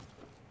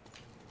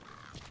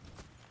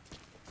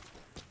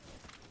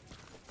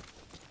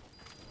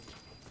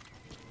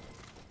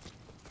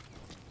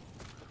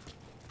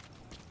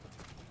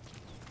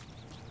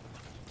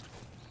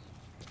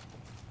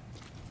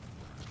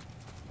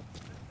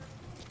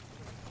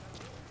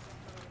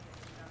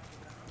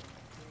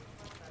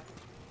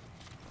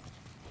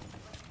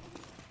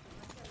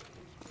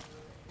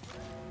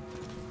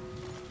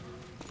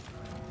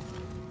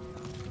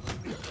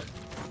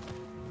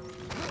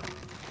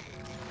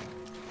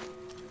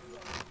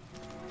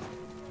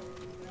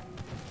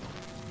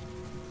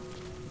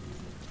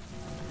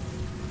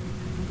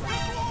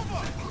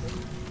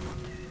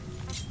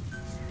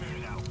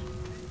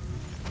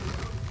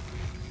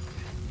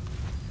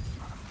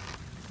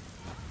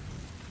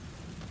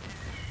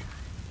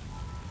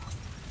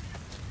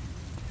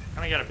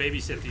 I gotta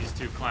babysit these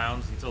two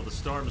clowns until the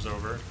storm's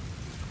over.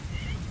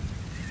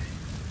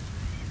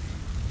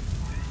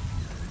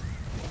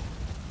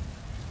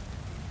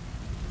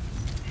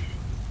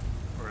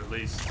 Or at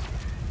least...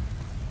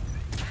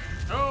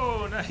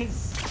 Oh,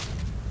 nice!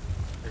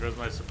 There goes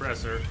my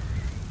suppressor.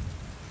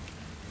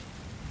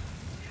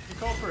 You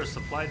call for a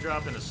supply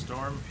drop in a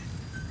storm?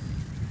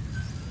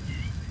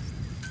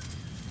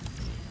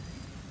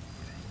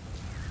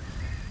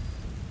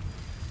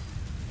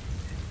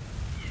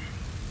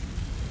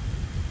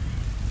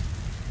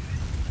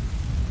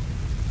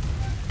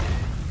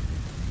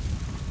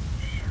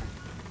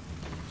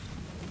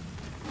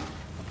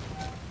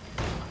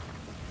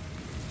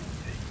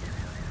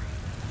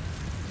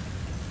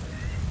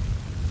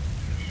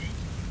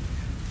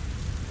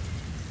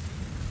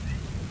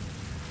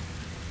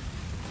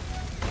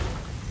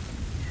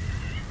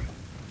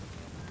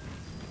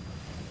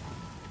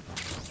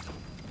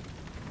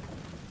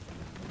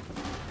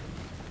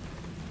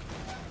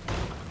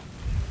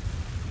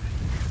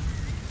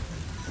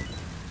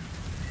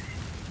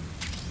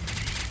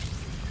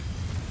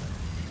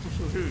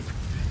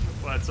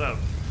 What's up?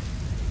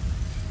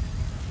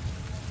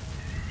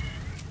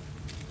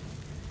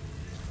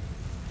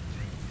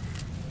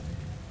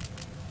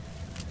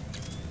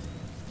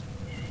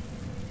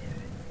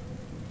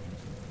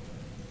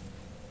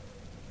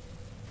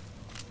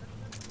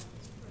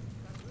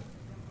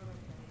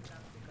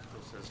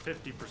 This says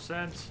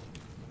 50%.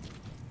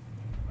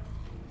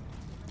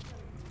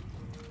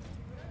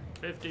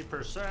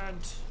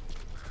 50%.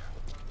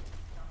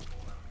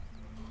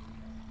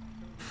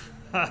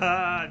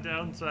 Haha,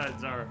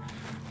 downsides are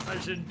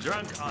Russian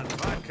drunk on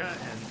vodka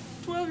and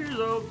 12 years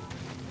old.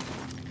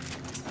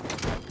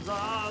 So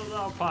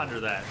I'll ponder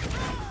that.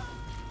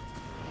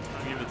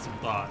 I'll give it some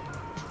thought.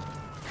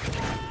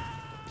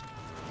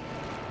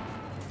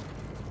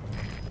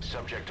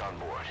 Subject on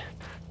board.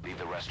 Leave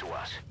the rest to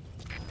us.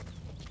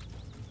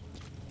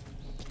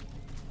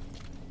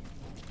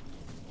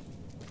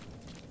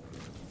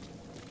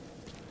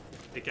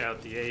 Take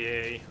out the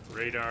AA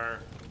radar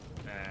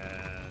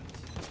and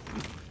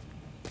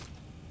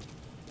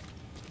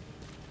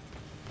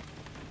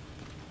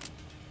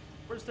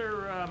where's their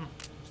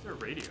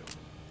radio?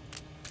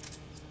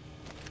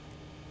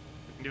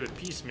 We can do it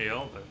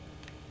piecemeal, but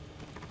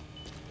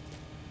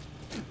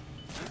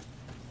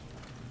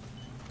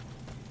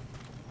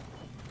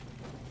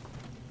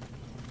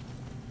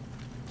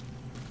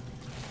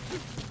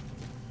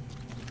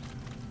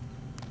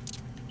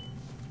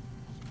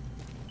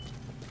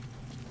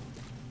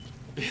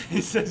he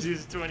says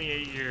he's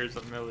 28 years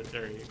of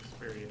military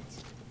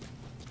experience.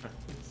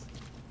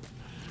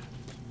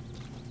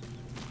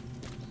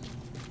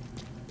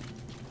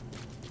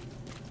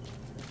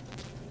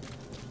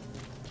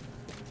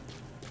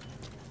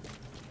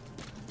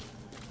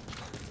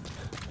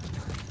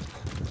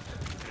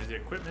 There's the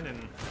equipment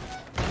and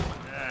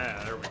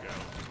yeah, there we go.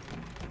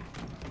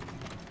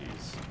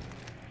 Jeez.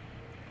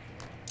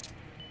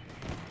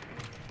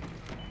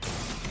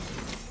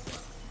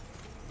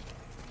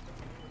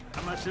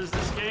 How much is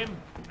this game?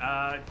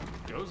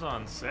 Goes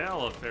on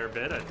sale a fair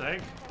bit, I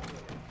think.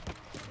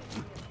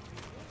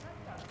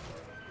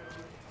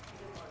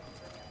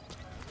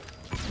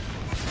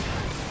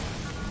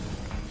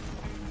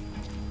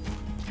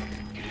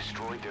 You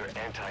destroyed their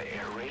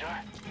anti-air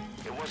radar?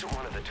 It wasn't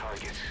one of the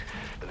targets,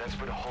 but that's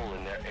put a hole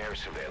in their air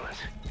surveillance.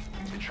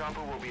 The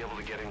chopper will be able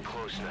to get in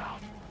close now.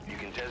 You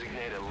can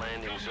designate a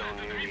landing zone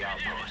near the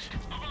outpost.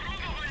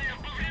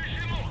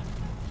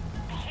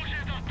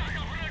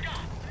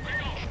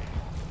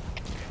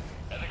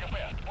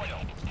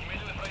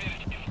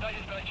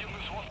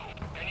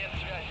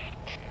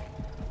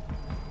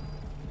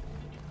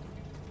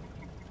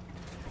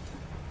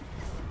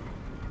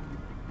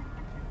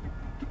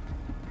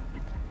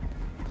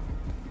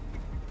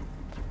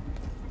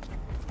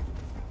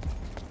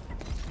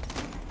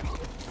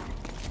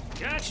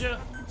 Gotcha.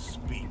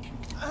 Speak.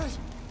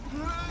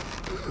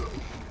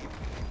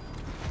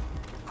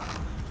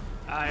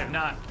 I have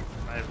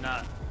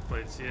not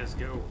played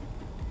CSGO.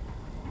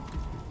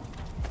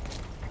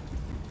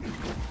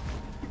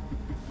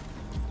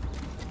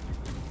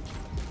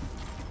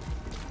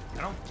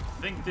 I don't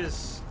think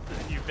this,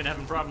 you've been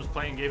having problems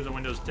playing games on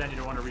Windows 10, you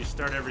don't want to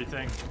restart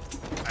everything.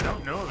 I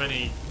don't know of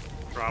any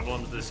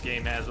problems this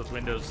game has with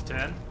Windows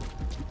 10.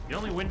 The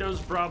only Windows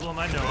problem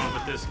I know of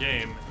with this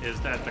game is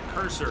that the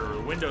cursor,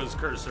 the Windows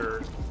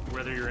cursor,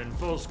 whether you're in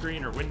full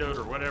screen or windowed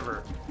or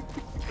whatever,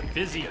 the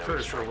busy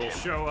cursor will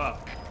show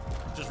up,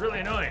 which is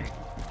really annoying.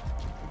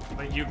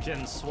 But you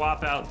can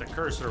swap out the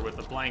cursor with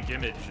a blank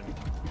image, and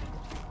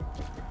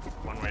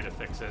one way to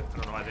fix it. I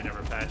don't know why they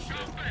never patched it.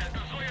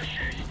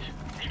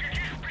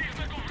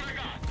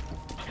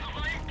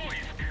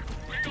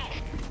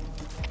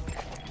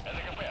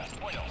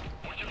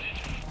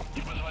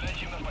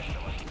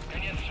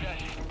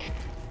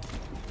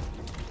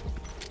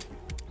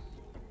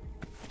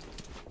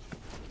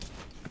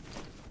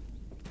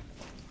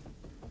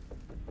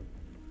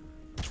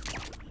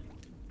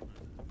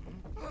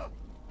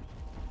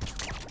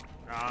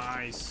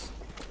 Nice.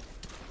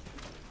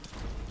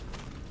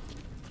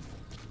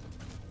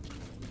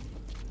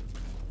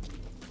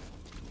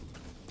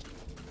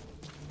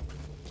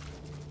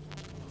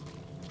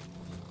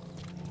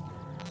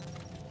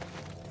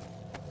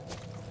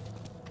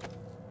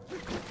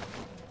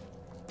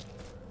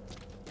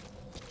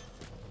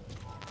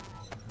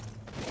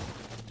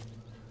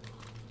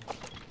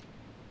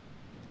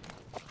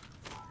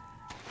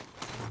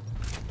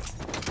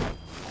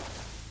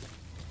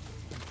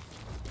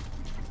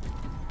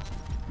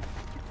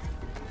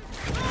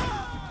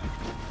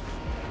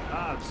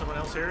 Someone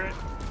else hear it?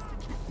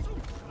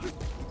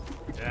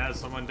 Yeah,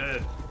 someone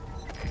did.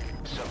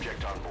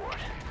 Subject on board.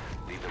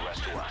 Leave the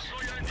rest to us.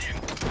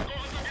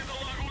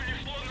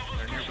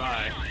 They're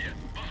nearby.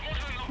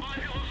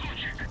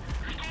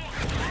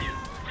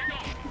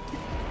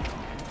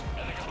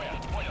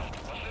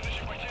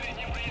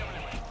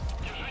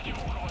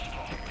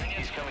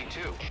 He's coming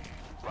too.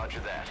 Roger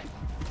that.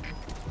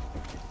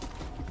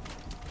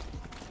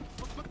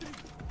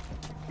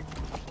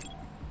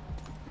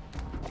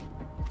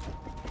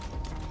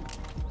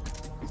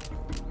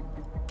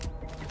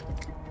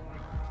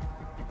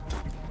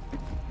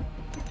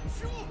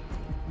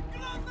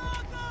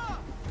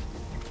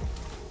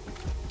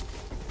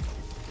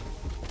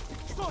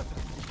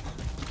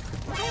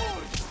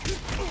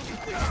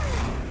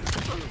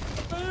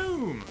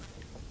 Boom!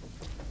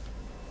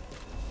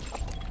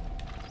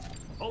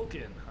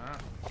 Vulcan, huh?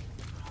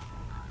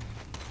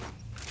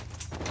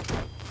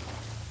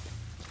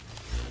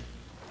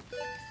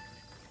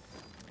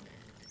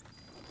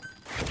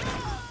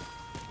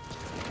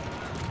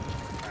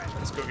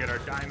 let's go get our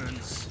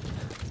diamonds.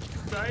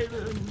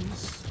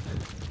 Diamonds!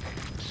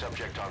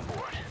 Subject on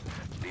board.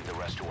 Leave the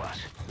rest to us.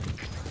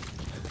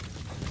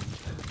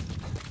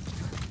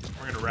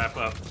 We're gonna wrap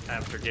up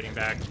after getting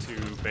back to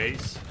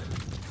base.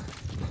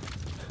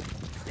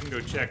 We can go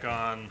check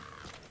on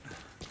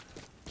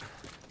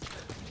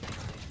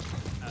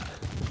in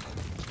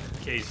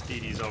case Dee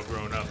Dee's all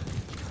grown up.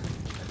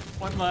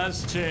 One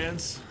last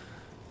chance.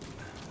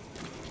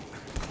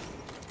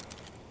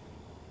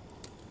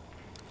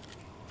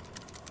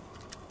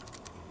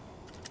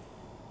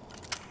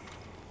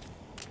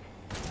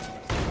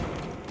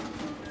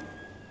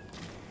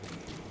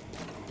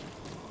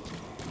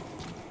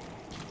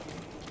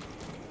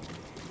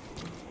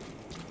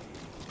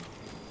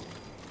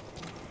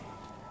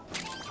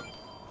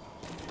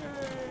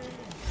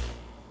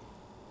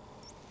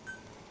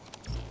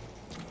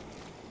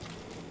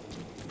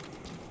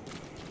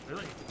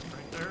 Really?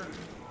 Right there?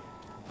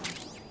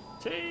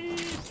 Tape!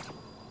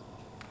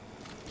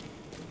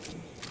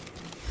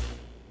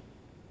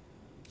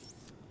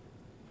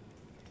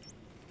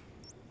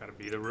 Gotta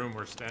be the room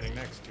we're standing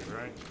next to,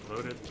 right?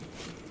 Loaded.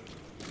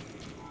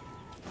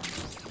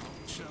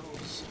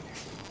 Shells.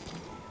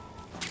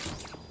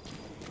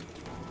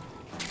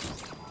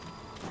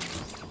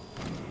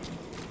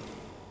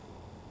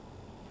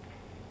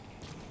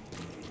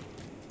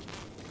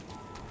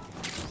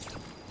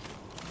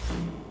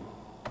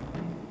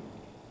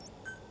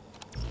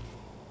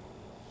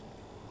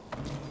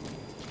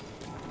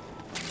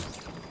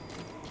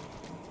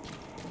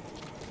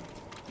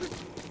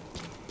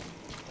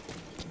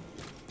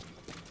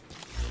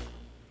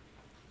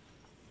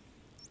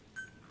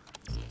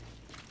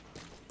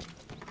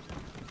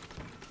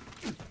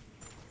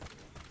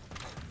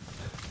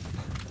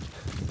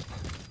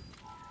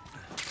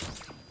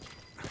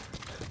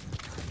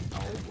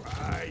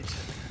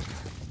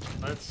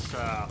 Let's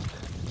not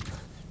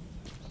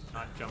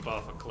jump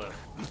off a cliff.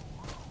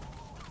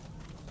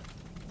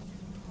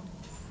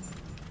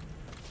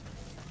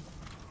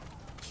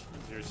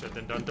 Easier said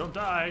than done. Don't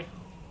die.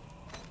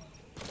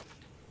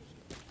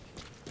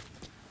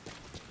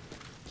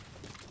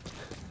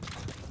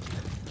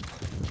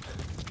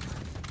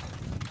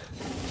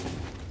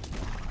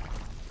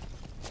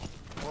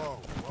 Whoa,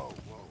 whoa,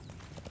 whoa.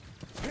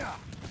 Yeah.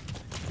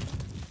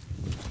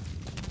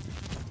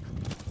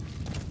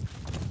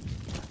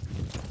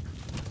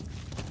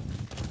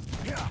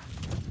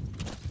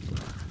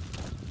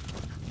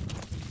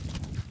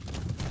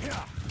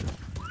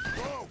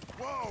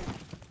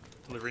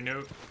 Delivery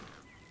note.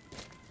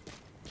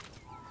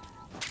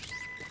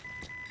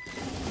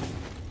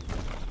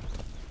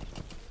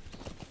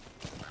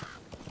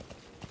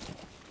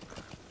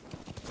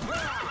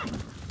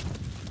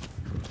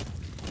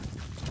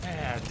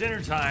 Yeah,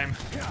 dinner time.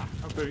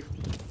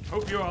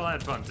 Hope you all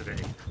had fun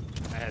today.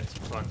 I had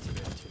some fun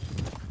today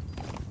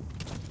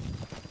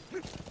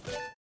too.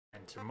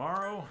 And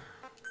tomorrow,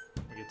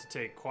 we get to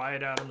take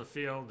Quiet out on the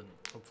field and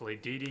hopefully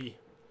Dee Dee.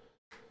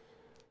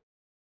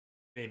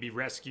 Maybe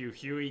rescue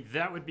Huey.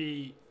 That would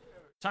be,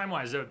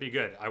 time-wise, that would be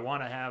good. I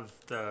want to have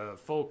the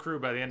full crew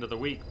by the end of the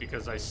week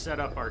because I set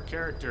up our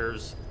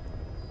character's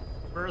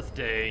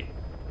birthday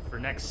for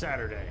next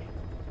Saturday.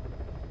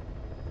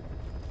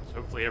 So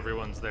hopefully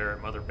everyone's there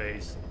at Mother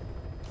Base.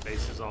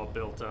 Base is all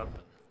built up.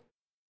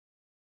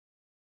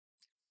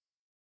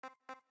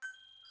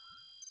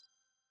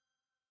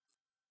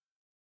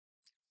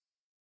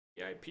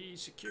 VIP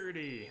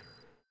security.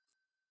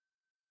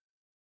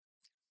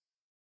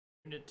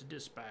 Unit to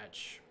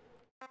dispatch.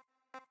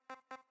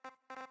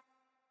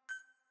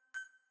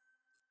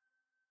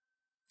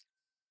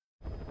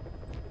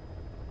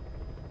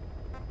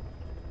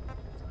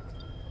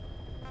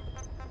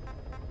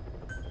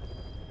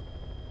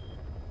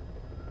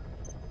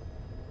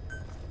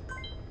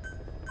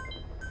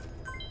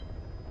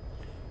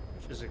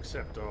 Which is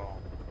accept all.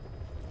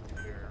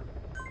 Here.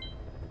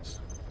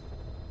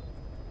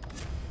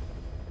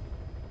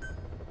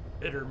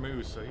 Bitter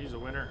Moose, so he's a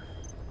winner.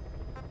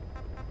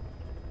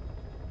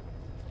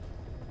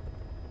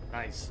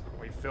 Nice.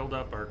 We filled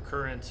up our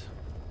current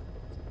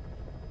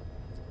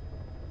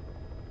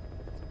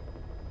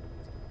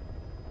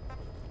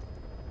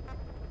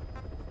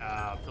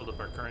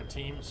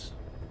teams.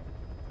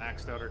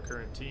 Maxed out our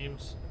current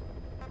teams.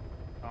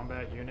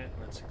 Combat unit.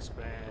 Let's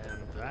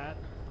expand that.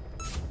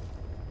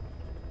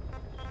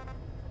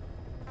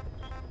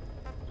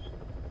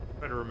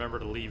 Try to remember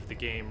to leave the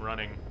game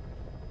running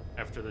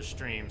after the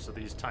stream so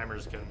these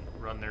timers can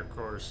run their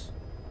course.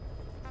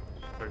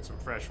 Start some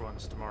fresh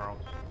ones tomorrow.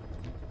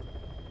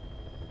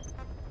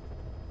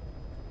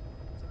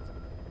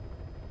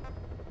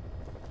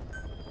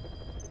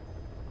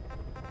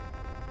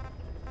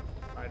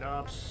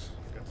 Ops,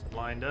 got some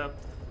lined up.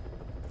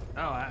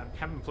 Oh, I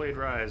haven't played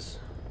Rise.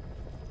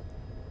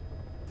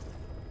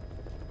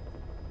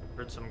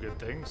 Heard some good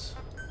things.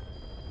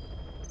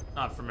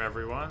 Not from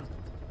everyone,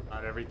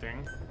 not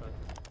everything, but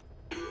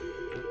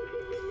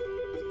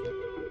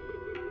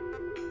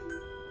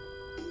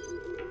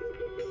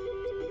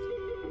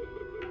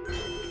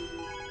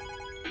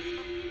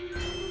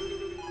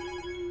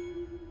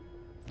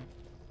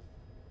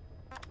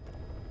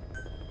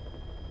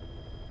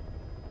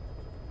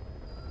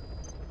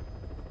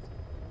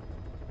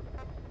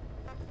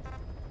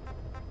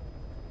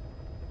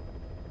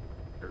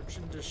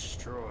and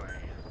destroy.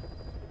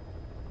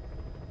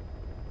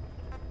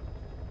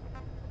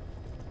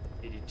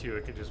 82, I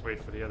could just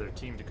wait for the other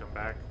team to come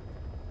back.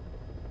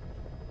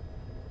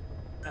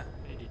 80.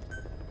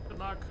 Good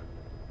luck.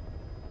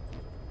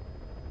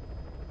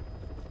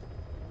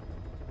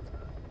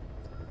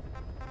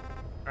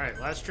 Alright,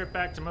 last trip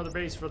back to Mother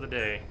Base for the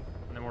day,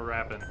 and then we're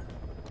wrapping.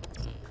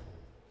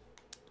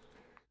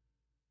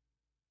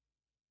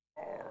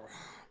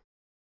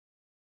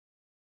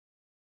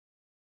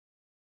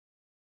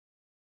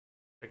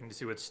 Checking to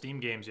see what Steam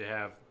games you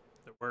have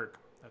that work.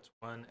 That's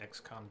one.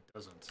 XCOM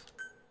doesn't.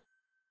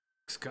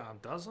 XCOM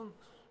doesn't?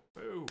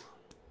 Boo.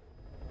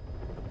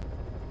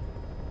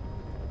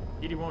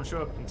 Edie won't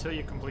show up until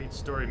you complete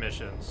story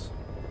missions.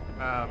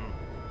 I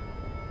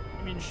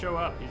mean show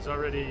up. He's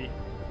already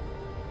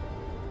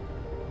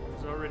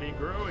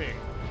growing.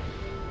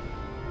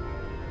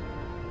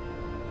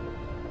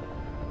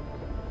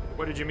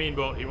 What did you mean,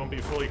 Bolt? He won't be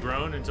fully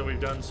grown until we've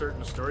done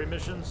certain story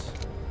missions?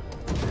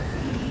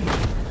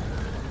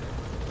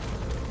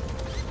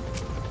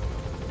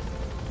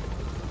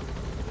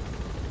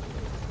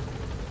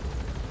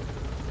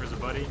 Where's a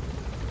buddy?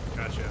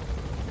 Gotcha.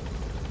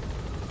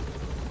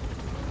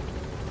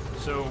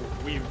 So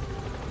we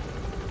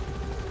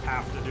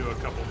have to do a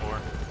couple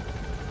more.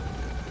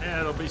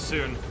 Yeah, it'll be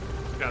soon.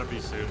 It's gotta be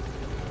soon.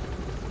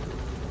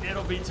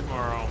 It'll be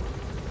tomorrow.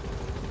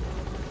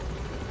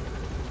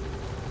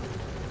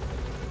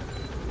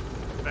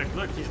 In fact,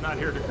 look, he's not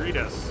here to greet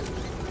us. This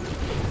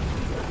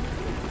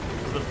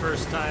is the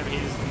first time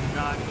he's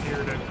not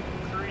here to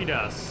greet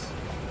us.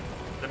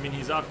 Does that mean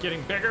he's off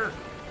getting bigger?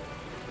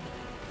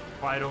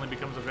 Quiet only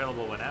becomes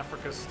available when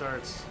Africa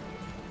starts.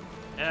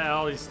 Yeah,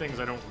 all these things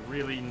I don't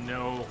really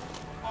know.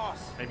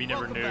 Maybe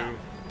never knew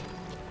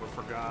or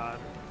forgot.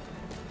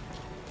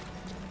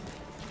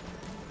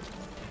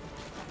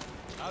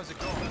 How's it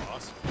going,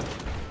 boss?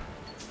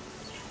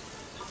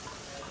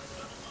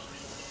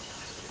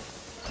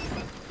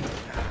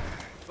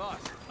 Boss,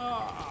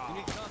 you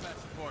need combat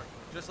support.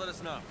 Just let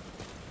us know.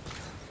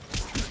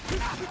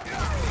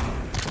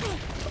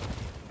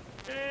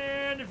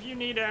 And if you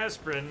need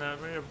aspirin,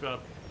 we have a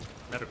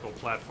medical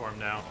platform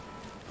now.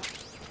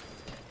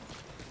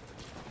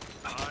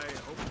 I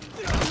hope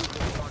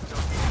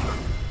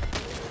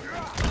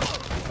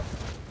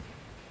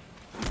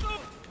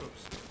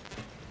Oops.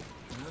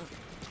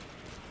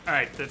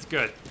 Alright, that's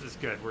good. That's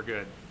good. We're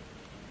good.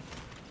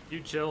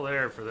 You chill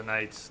there for the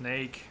night,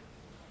 Snake.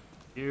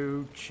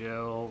 You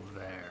chill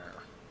there.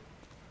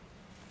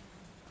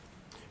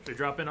 Should we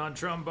drop in on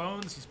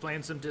Trombones? He's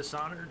playing some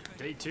Dishonored.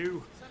 Day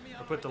 2.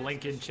 I'll put the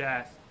link in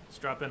chat. Let's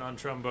drop in on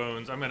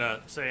Trombones. I'm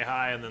gonna say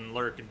hi and then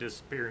lurk and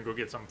disappear and go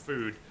get some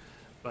food.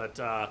 But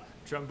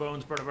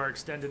Trombones, part of our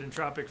extended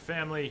Entropic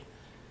family.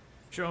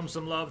 Show him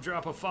some love.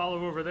 Drop a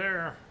follow over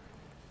there.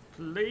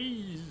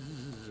 Please.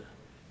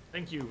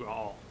 Thank you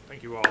all.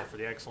 Thank you all for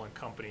the excellent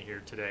company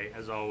here today,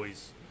 as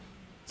always.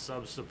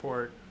 Sub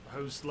support,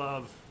 host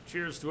love.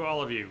 Cheers to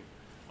all of you.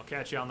 I'll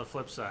catch you on the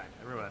flip side.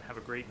 Everyone, have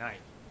a great night.